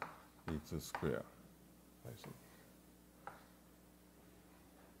 square, E2 square, I think.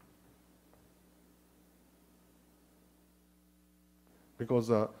 Because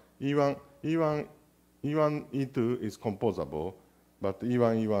E1, E2 is composable, but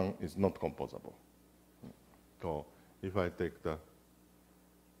E1 is not composable. So if I take the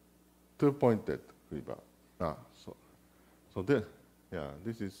two-pointed quiver, so this, yeah,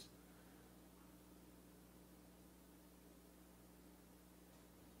 this is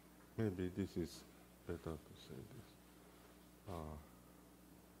maybe this is better to say this.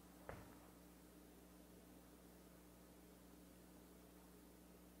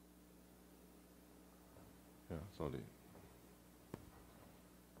 Yeah, sorry.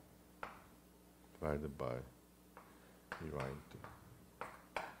 Divided by E1 into.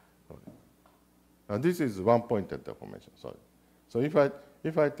 Sorry. This is one-pointed deformation. Sorry. So if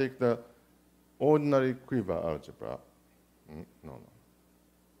I take the ordinary quiver algebra, no.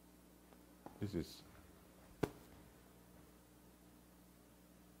 This is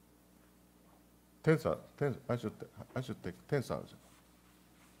tensor. I should take tensor algebra.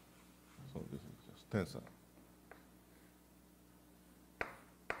 So this is just tensor.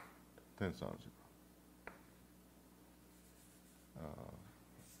 Tensor algebra.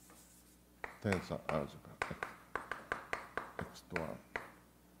 Tensor algebra. X1.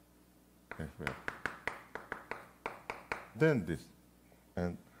 FF. Then this,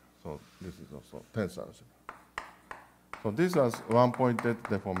 and so this is also tensor algebra. So this was one-pointed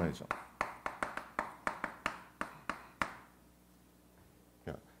deformation.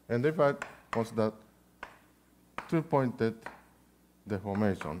 Yeah. And if I consider two-pointed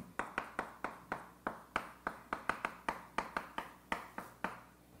deformation,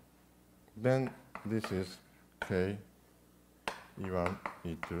 then this is K, E1,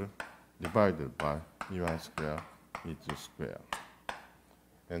 E2 divided by E1 square, E2 square.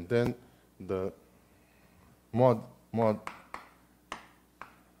 And then the mod,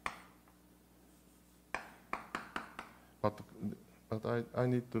 but I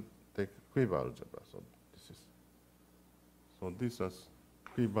need to take quiver algebra. So this is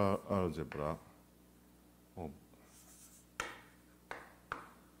quiver algebra of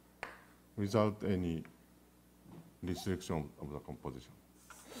without any restriction of the composition.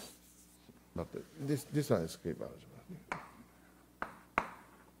 But this one is quiver algebra.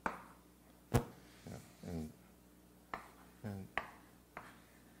 Yeah, and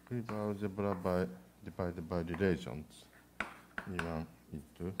quiver algebra divided by relations. E1,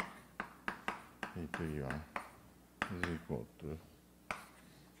 E2, E2, E1 is equal to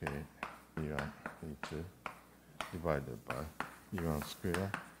K E1, E2 divided by E1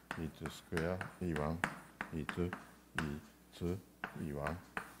 square, E2 square, E1, E2, E2, E1.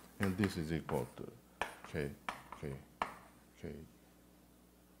 And this is equal to K, K, K,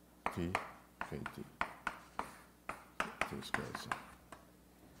 T, KT, T squared.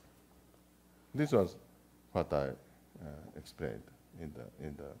 This was what I explained in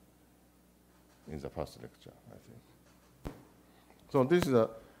the first lecture, I think. So this is a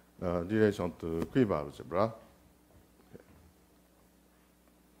relation to quiver algebra. Okay.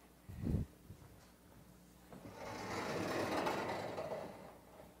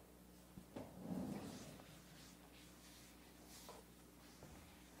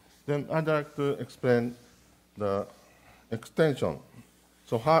 Then I'd like to explain the extension.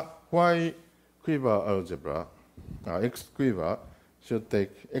 So why quiver algebra, X quiver should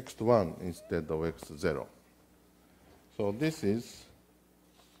take X1 instead of X0. So this is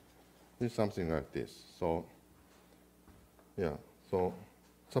something like this. So yeah, so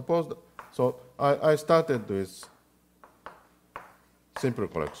suppose, so I started with simple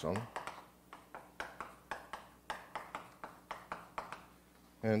collection.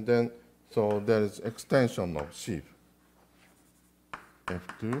 And then, so there is extension of sheaf.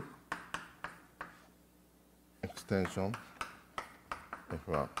 F2, extension,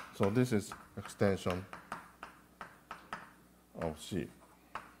 F1. So this is extension of sheaf.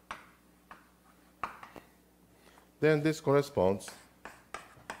 Then this corresponds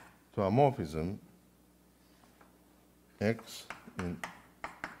to a morphism X in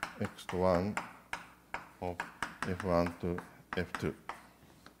X1 of F1 to F2.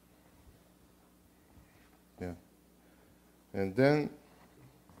 Yeah. And then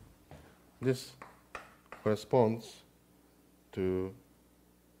this corresponds to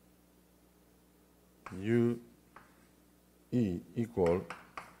UE equal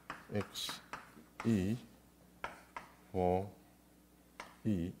XE for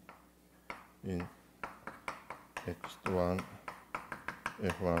E in X1,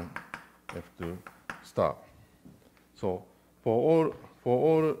 F1, F2 star. So for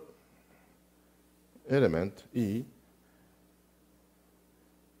all element E,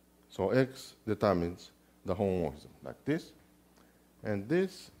 so X determines the homomorphism like this, and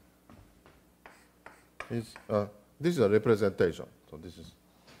this is a representation. So this is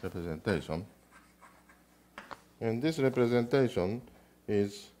representation, and this representation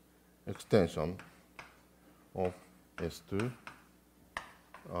is extension of S2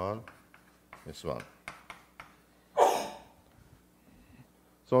 R S1.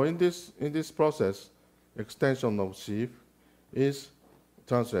 So in this process, extension of sheaf is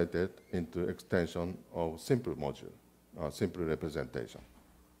translated into extension of simple module, simple representation.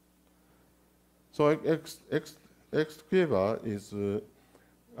 So X quiver is,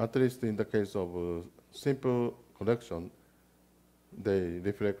 at least in the case of simple collection, they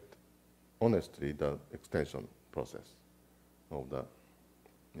reflect honestly the extension process of the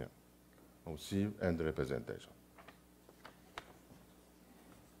of sheaf and representation.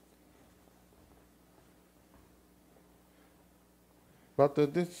 But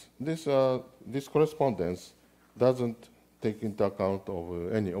this correspondence doesn't take into account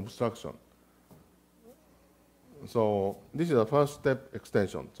of any obstruction. So this is a first step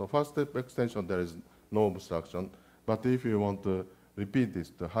extension. So first step extension, there is no obstruction. But if you want to repeat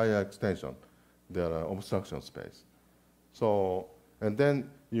this to higher extension, there are obstruction space. So, and then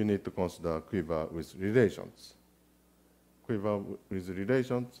you need to consider quiver with relations. Quiver with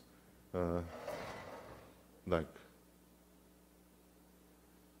relations, like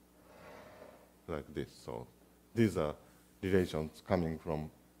this. So these are relations coming from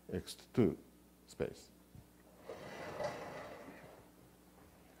X2 space.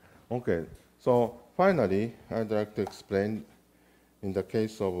 Okay, so finally, I'd like to explain in the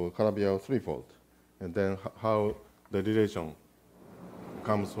case of Calabi-Yau threefold, and then how the relation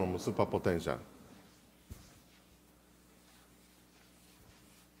comes from superpotential.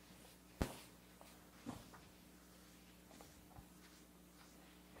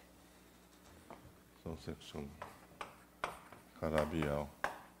 So section Calabiao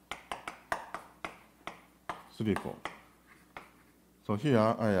 3, 4. So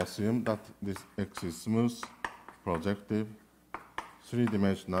here I assume that this X is smooth, projective,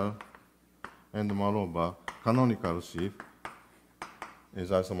 three-dimensional, and moreover, canonical sheaf is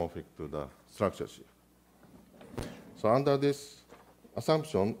isomorphic to the structure sheaf. So under this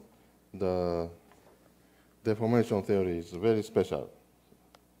assumption, the deformation theory is very special.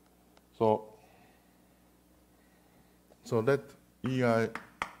 So let EI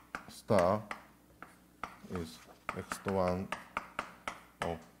star is X1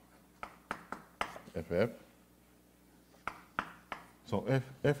 of FF. So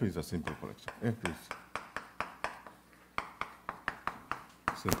F is a simple collection. F is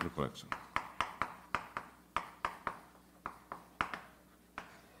simple collection.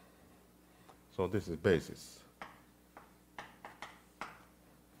 So this is basis.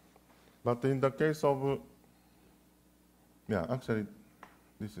 But in the case of, yeah, actually,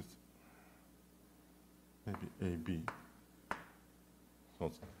 this is maybe AB.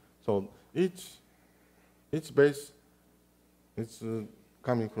 So each base is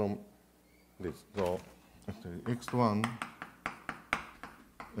coming from this. So actually, X1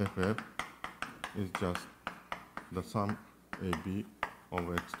 FF is just the sum AB of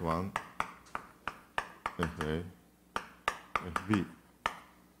X1 FA FB.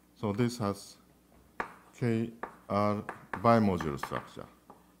 So this has KR bimodule structure.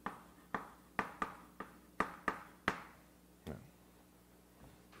 Yeah.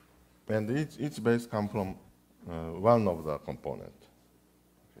 And each base comes from one of the components.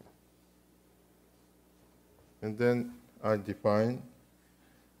 Okay. And then I define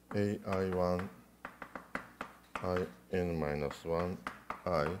AI1 IN minus 1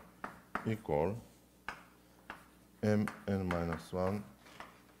 I equal MN minus 1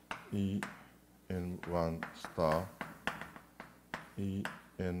 EN1 star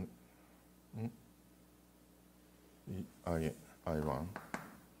EN I1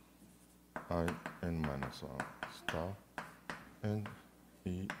 IN minus 1 star and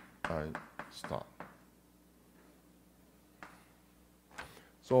EI star.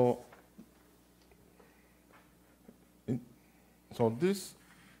 So this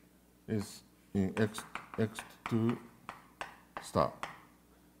is in X2 star,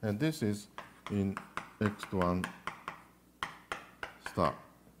 and this is in X1 star.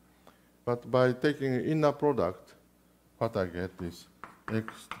 But by taking inner product, what I get is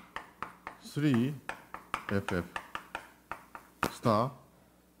X3 FF star.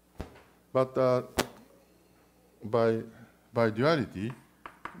 But by duality,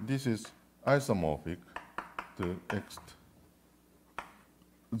 this is isomorphic to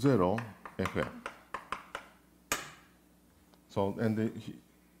X0 FF. So, and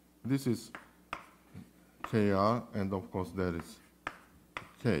this is KR, and of course there is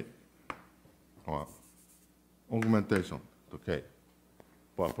K, or augmentation to K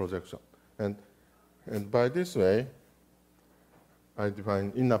for projection. And by this way, I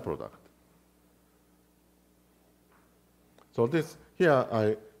define inner product. So this,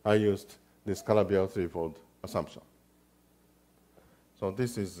 here I used this Calabiao threefold assumption. So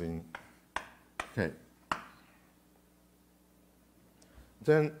this is in K.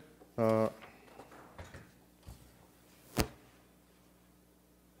 Then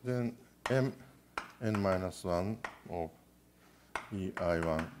M n minus 1 of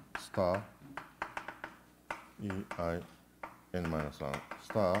EI1 star EI n minus 1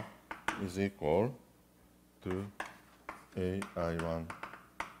 star is equal to AI1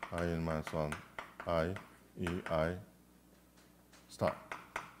 IN minus 1 I EI star.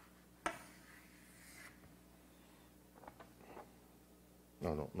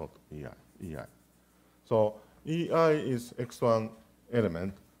 No, not EI, EI. So EI is X1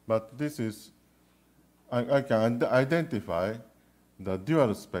 element, but this is, I can identify the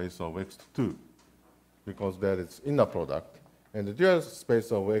dual space of X2 because there is inner product, and the dual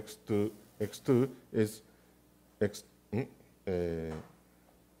space of X2 is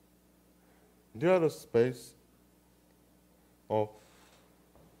dual space of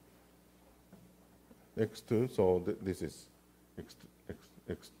X2, so this is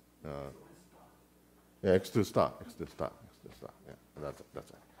X2 star, yeah, that's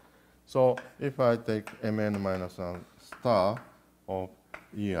it. So if I take Mn minus 1 star of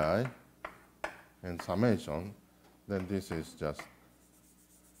EI and summation, then this is just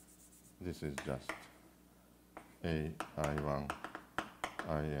AI1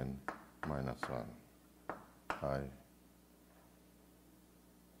 in minus 1 I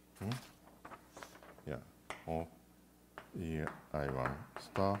yeah of ei1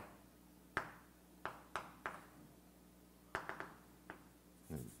 star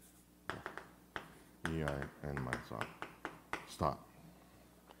ein minus 1 star.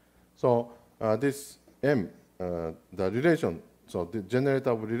 So this M, the relation, so the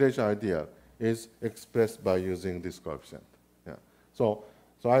generator of relation idea is expressed by using this coefficient. Yeah. So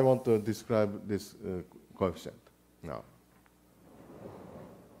I want to describe this coefficient now.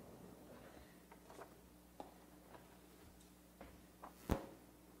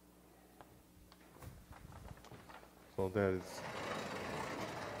 So there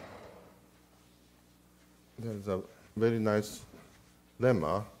is a very nice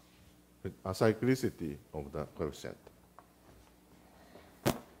lemma with acyclicity of the coefficient.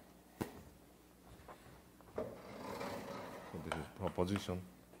 So this is proposition.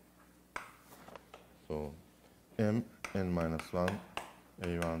 So m n minus 1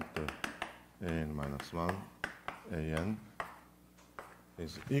 a1 to an minus 1 an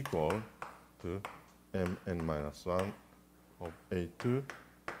is equal to m n minus 1 of a2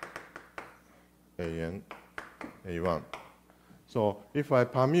 an a1. So if I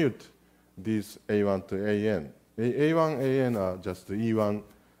permute these a1 to an, a1, an are just e1,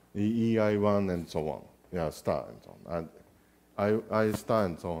 ei1, and so on. Yeah, star and so on. And I star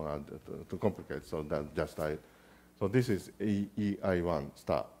and so on to complicate. So that just so this is ei1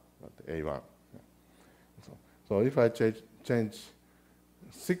 star, not a1. Yeah. So if I change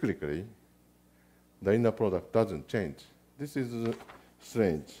cyclically, the inner product doesn't change. This is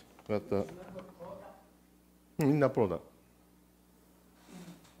strange, but inner product.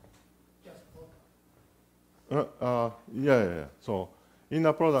 Yeah. So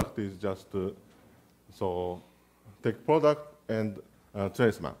inner product is just so take product and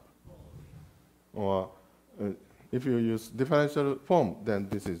trace map. Or if you use differential form, then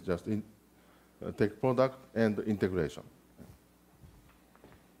this is just take product and integration.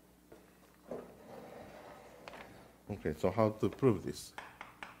 Okay, so how to prove this?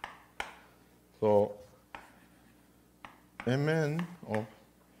 So mn of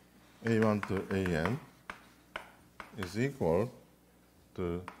a1 to an is equal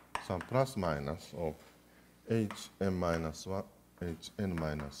to some plus minus of hn minus 1, hn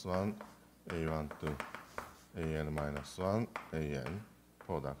minus 1, a1 to an minus 1, an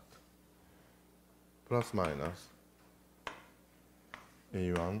product, plus minus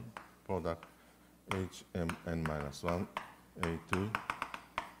a1 product hn minus 1, a2,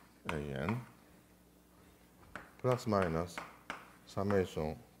 an, plus minus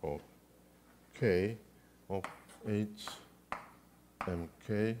summation of k of h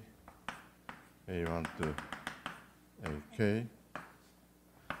mk a1 to ak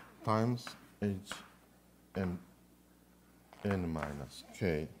times h m n minus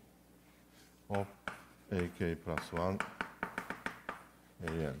k of ak plus 1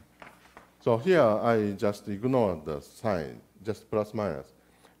 an. So here I just ignore the sign, just plus minus,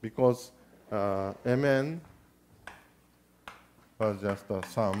 because mn was just a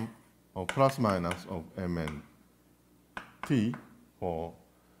sum of plus minus of mn t for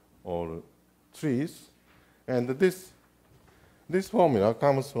all trees, and this formula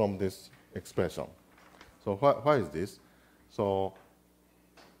comes from this expression. So why is this? So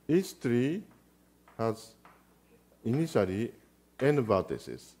each tree has initially n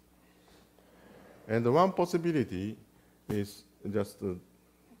vertices, and one possibility is just to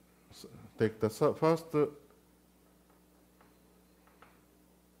take the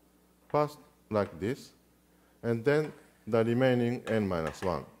first like this, and then the remaining n minus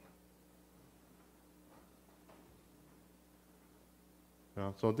 1.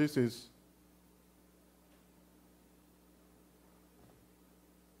 Yeah, so this is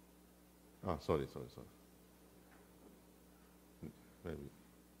sorry. Maybe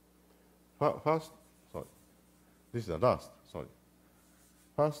first, sorry. This is the last, sorry.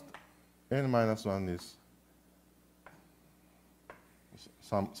 First, n minus 1 is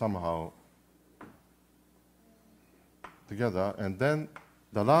somehow together, and then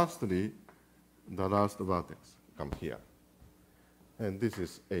the last vertex come here. And this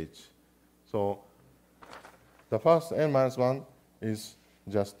is h. So the first n minus 1 is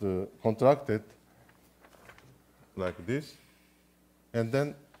just contracted like this, and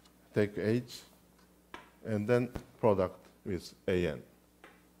then take h, and then product with an,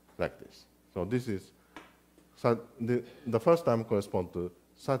 like this. So this is, the first term corresponds to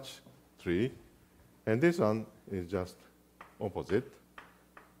such tree, and this one is just opposite.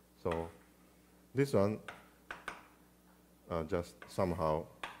 So this one just somehow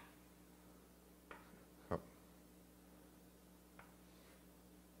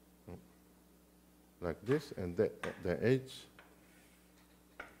like this, and the H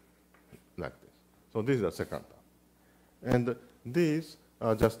like this. So this is the second term. And these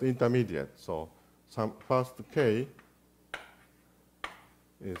are just intermediate. So first K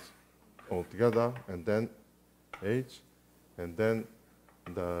is all together, and then H, and then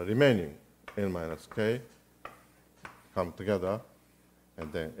the remaining N minus K come together,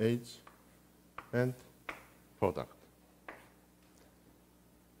 and then H, and product.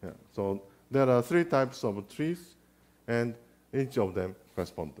 Yeah. So there are 3 types of trees, and each of them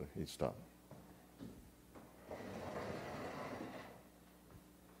correspond to each term.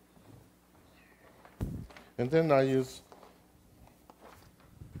 And then I use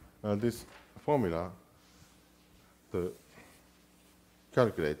this formula to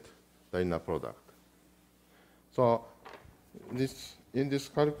calculate the inner product. So in this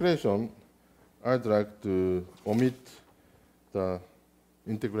calculation, I'd like to omit the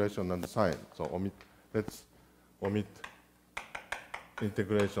integration and the sign. So let's omit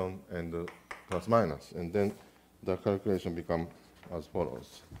integration and plus minus, and then the calculation becomes as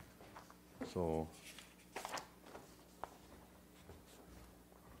follows. So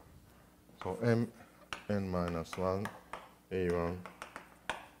m n minus 1 a1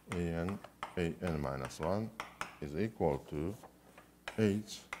 an minus 1 is equal to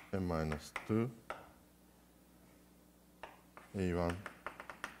h n minus 2 a1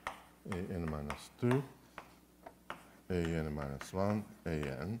 an minus 2 an minus 1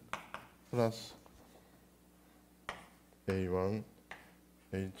 an plus a1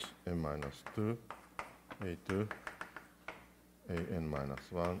 h n minus 2 a2 an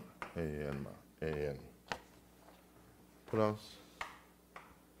minus 1 an plus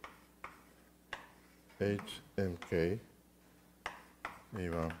h mk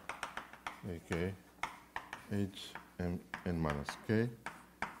a1 ak h n minus k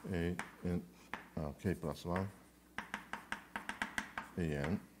k plus 1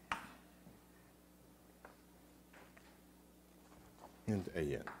 an and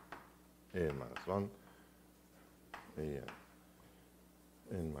an minus 1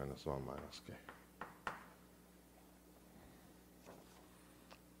 n minus 1 minus k.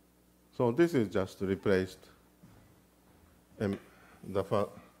 So this is just replaced the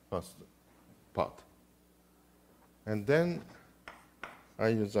first part. And then I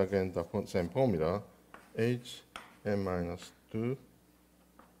use again the same formula, h n minus 2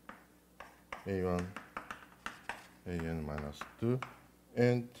 a1 an minus 2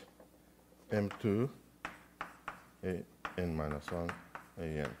 and m2 n minus 1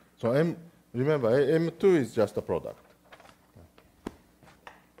 an. So remember, m2 is just a product.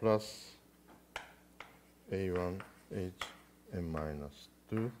 Plus a1 h n minus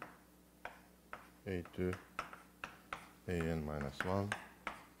 2 a2 an minus 1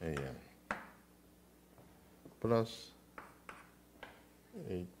 an plus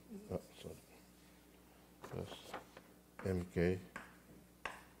plus mk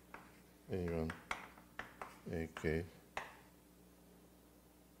a1 ak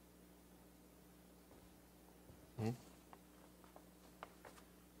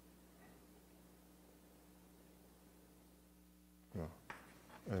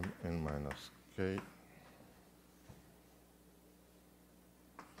n minus k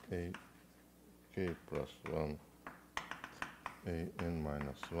a k plus 1 a n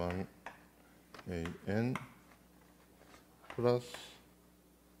minus 1 a n plus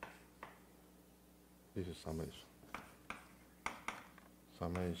this is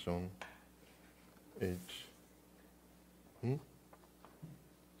summation h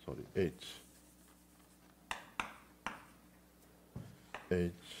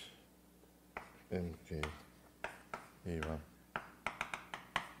mk a1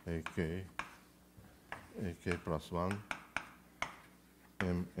 ak plus 1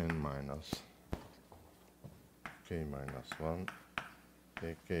 m n minus k minus 1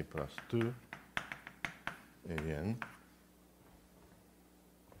 ak plus 2 an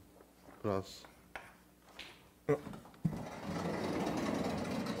plus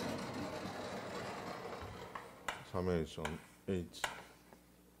summation h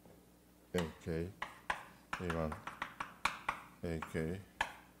mk a1 ak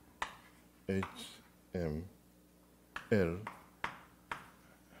h m l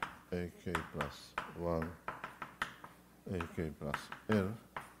ak plus 1 ak plus l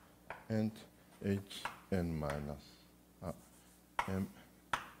and h n minus m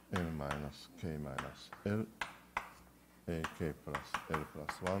n minus k minus l ak plus l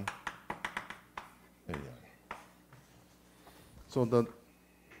plus 1 an. So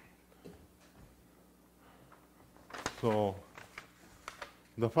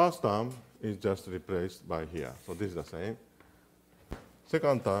the first term is just replaced by here. So this is the same.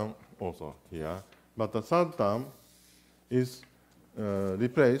 Second term also here. But the third term is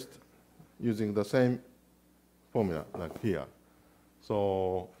replaced using the same formula, like here.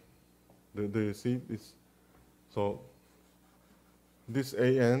 So do you see this? So this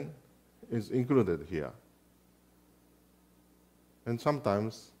an is included here. And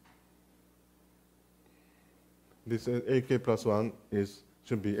sometimes this ak plus 1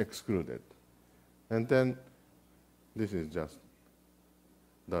 should be excluded. And then this is just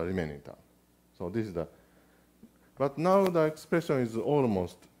the remaining term. So this is but now the expression is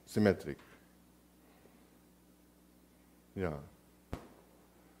almost symmetric. Yeah.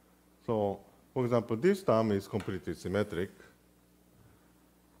 So, for example, this term is completely symmetric.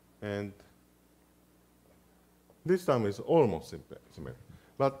 And this term is almost symmetric.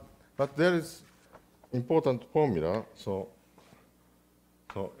 But there is important formula. So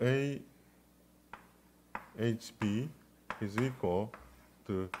A HB is equal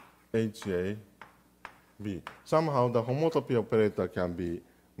to HA B. Somehow the homotopy operator can be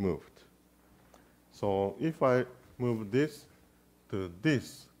moved. So if I move this to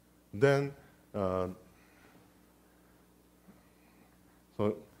this, then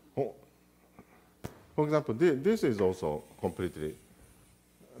for example, this is also completely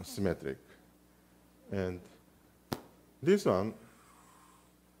symmetric. And this one,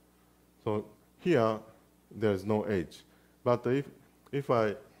 so here there is no H. But if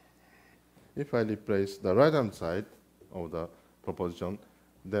I replace the right-hand side of the proposition,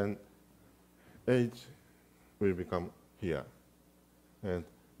 then H will become here. And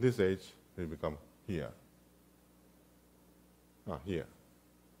this H will become here. Here.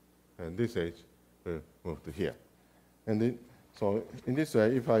 And this H will move to here. And so in this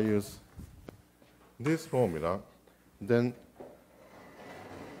way, if I use this formula, then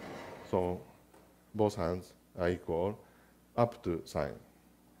so both hands are equal up to sign.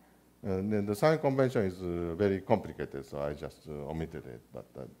 And then the sign convention is very complicated, so I just omitted it. But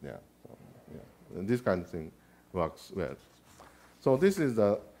yeah, so, yeah. And this kind of thing works well. So this is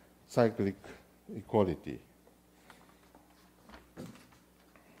the cyclic equality.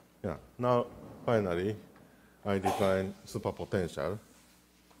 Yeah. Now, finally, I define superpotential.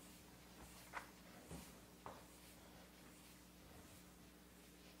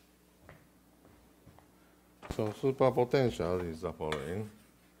 So superpotential is the following.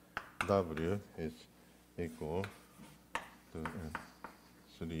 W is equal to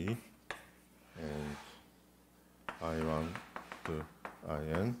 3 and I1 to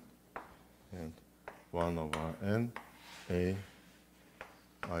IN and 1 over N A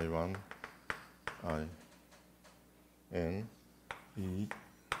I1 I N E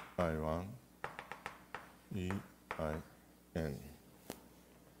I1 E I N.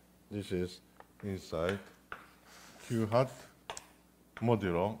 This is inside Q hat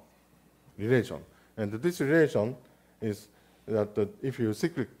modulo relation. And this relation is that if you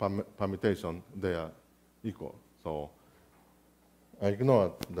cyclic permutation, they are equal. So I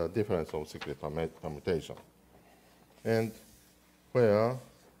ignore the difference of cyclic permutation. And where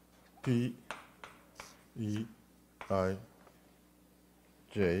T E I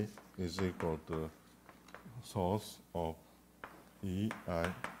J is equal to source of E I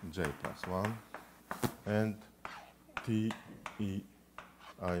J plus 1 and T E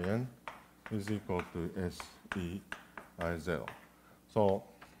I N is equal to S E I 0. So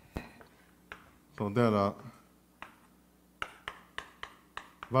there are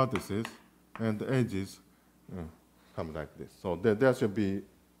vertices and the edges come like this. So there should be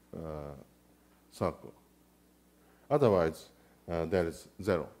circle. Otherwise, there is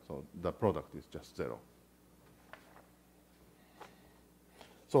 0. So the product is just 0.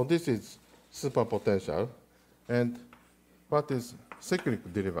 So this is superpotential. And what is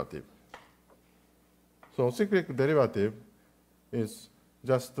cyclic derivative? So cyclic derivative is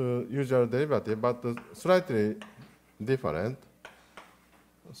just usual derivative, but slightly different.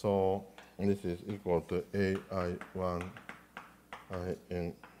 So this is equal to AI1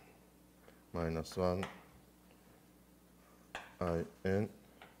 IN minus 1 IN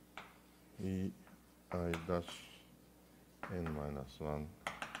EI dash N minus 1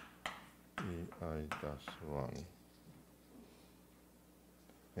 EI dash 1.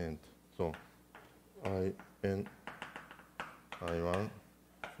 And so IN I1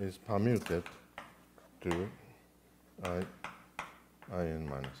 is permuted to IN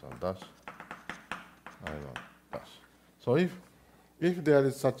minus 1 dash I1 dash. So if there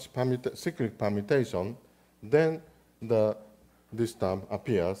is such cyclic permutation, then the this term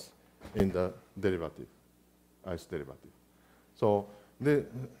appears in the derivative, ice derivative. So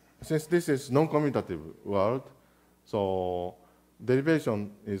since this is non-commutative world, so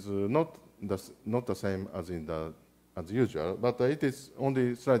derivation is not the same as as usual, but it is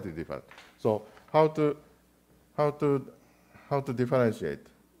only slightly different. So how to differentiate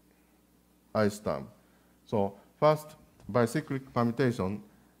ice term? So first, by cyclic permutation,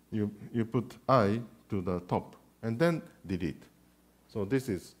 you put I to the top and then delete. So this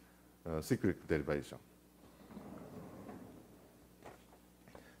is cyclic derivation.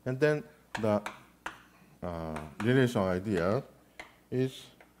 And then the relation idea is,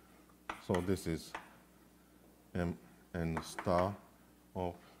 so this is n star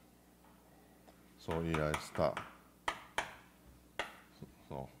of, so ei star.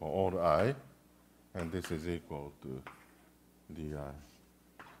 So for all I, and this is equal to di.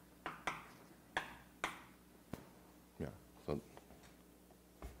 Yeah.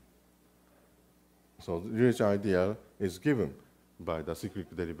 So the relation ideal is given by the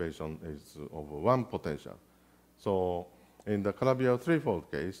cyclic derivation is of one potential. So in the Calabi-Yau threefold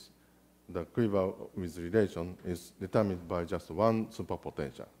case, the quiver with relation is determined by just one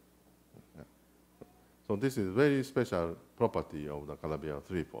superpotential. Yeah. So this is very special property of the Calabi-Yau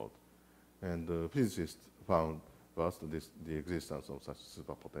threefold. And the physicists found first the existence of such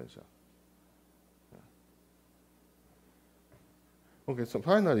superpotential. Yeah. Okay, so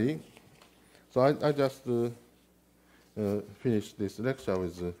finally, so I just finished this lecture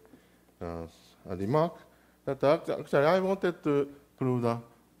with a remark that actually I wanted to prove the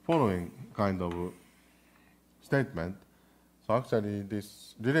following kind of statement. So actually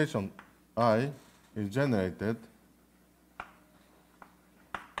this relation I is generated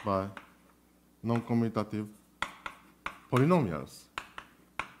by non-commutative polynomials.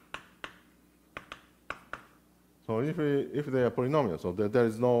 So if they are polynomials, so there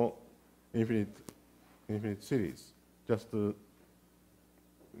is no infinite series, just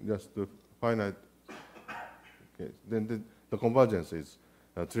finite case. Then the convergence is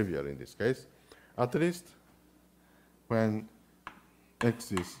trivial in this case, at least when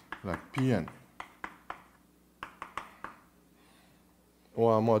x is like Pn,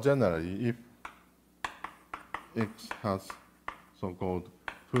 or more generally, if x has so-called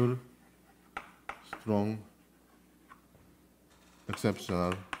full, strong,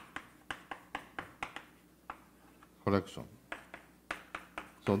 exceptional collection.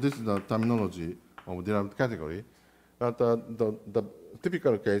 So this is the terminology of derived category. But the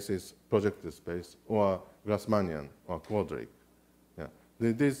typical case is projective space or Grassmannian or quadratic. Yeah.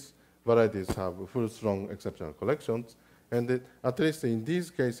 These varieties have full, strong, exceptional collections, and at least in these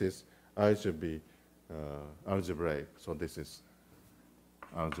cases, I should be algebraic. So this is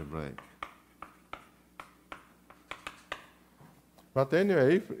algebraic. But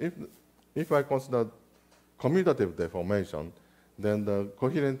anyway, if I consider commutative deformation, then the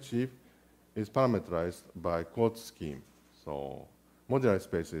coherent sheaf is parameterized by Coates scheme. So modular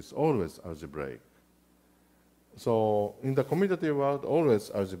space is always algebraic. So in the commutative world,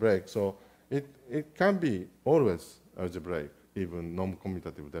 always algebraic. So it can be always algebraic, even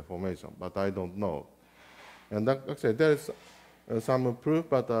non-commutative deformation, but I don't know. And actually, there is some proof,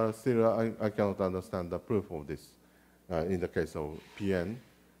 but still I cannot understand the proof of this in the case of Pn.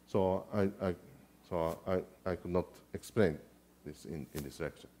 So I could not explain this in this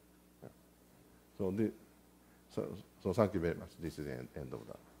lecture. Yeah. So thank you very much. This is the end of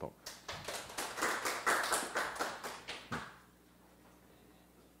the talk.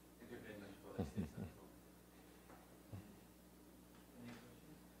 Thank you very much for this. Any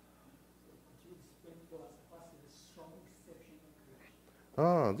questions? Could you explain to us what is the strong exceptional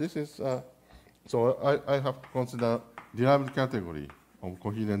collection? This is, so I have considered derived category of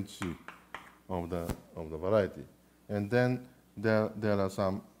coherent sheaf of the variety. And then there are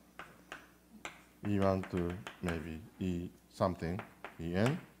some E1 to maybe E something,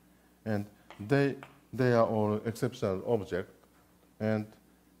 En, and they are all exceptional objects. And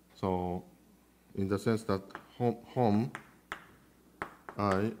so in the sense that hom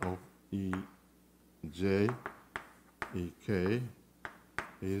I of Ej, Ek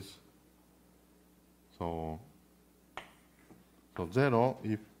is so 0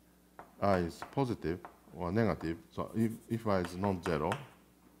 if I is positive or negative. So if I is non-zero,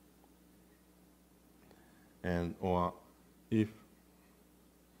 and or if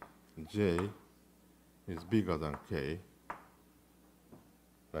J is bigger than K,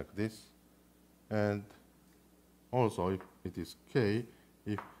 like this, and also if it is K,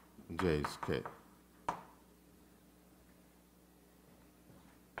 if J is K.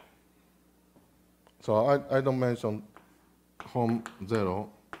 So I don't mention home zero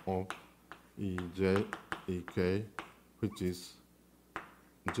of Ej, Ek, which is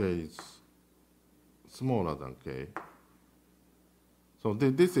J is smaller than K. So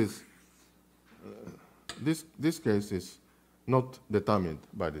this is this case is not determined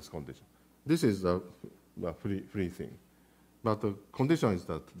by this condition. This is a free thing, but the condition is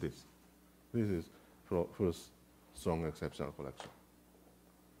that this is first strong exceptional collection.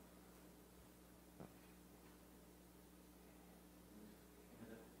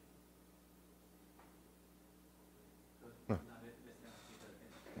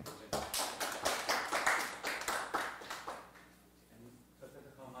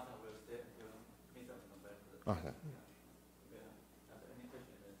 Okay.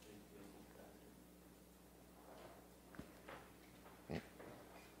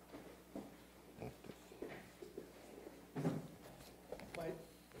 Why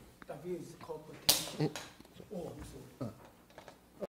W is called potential?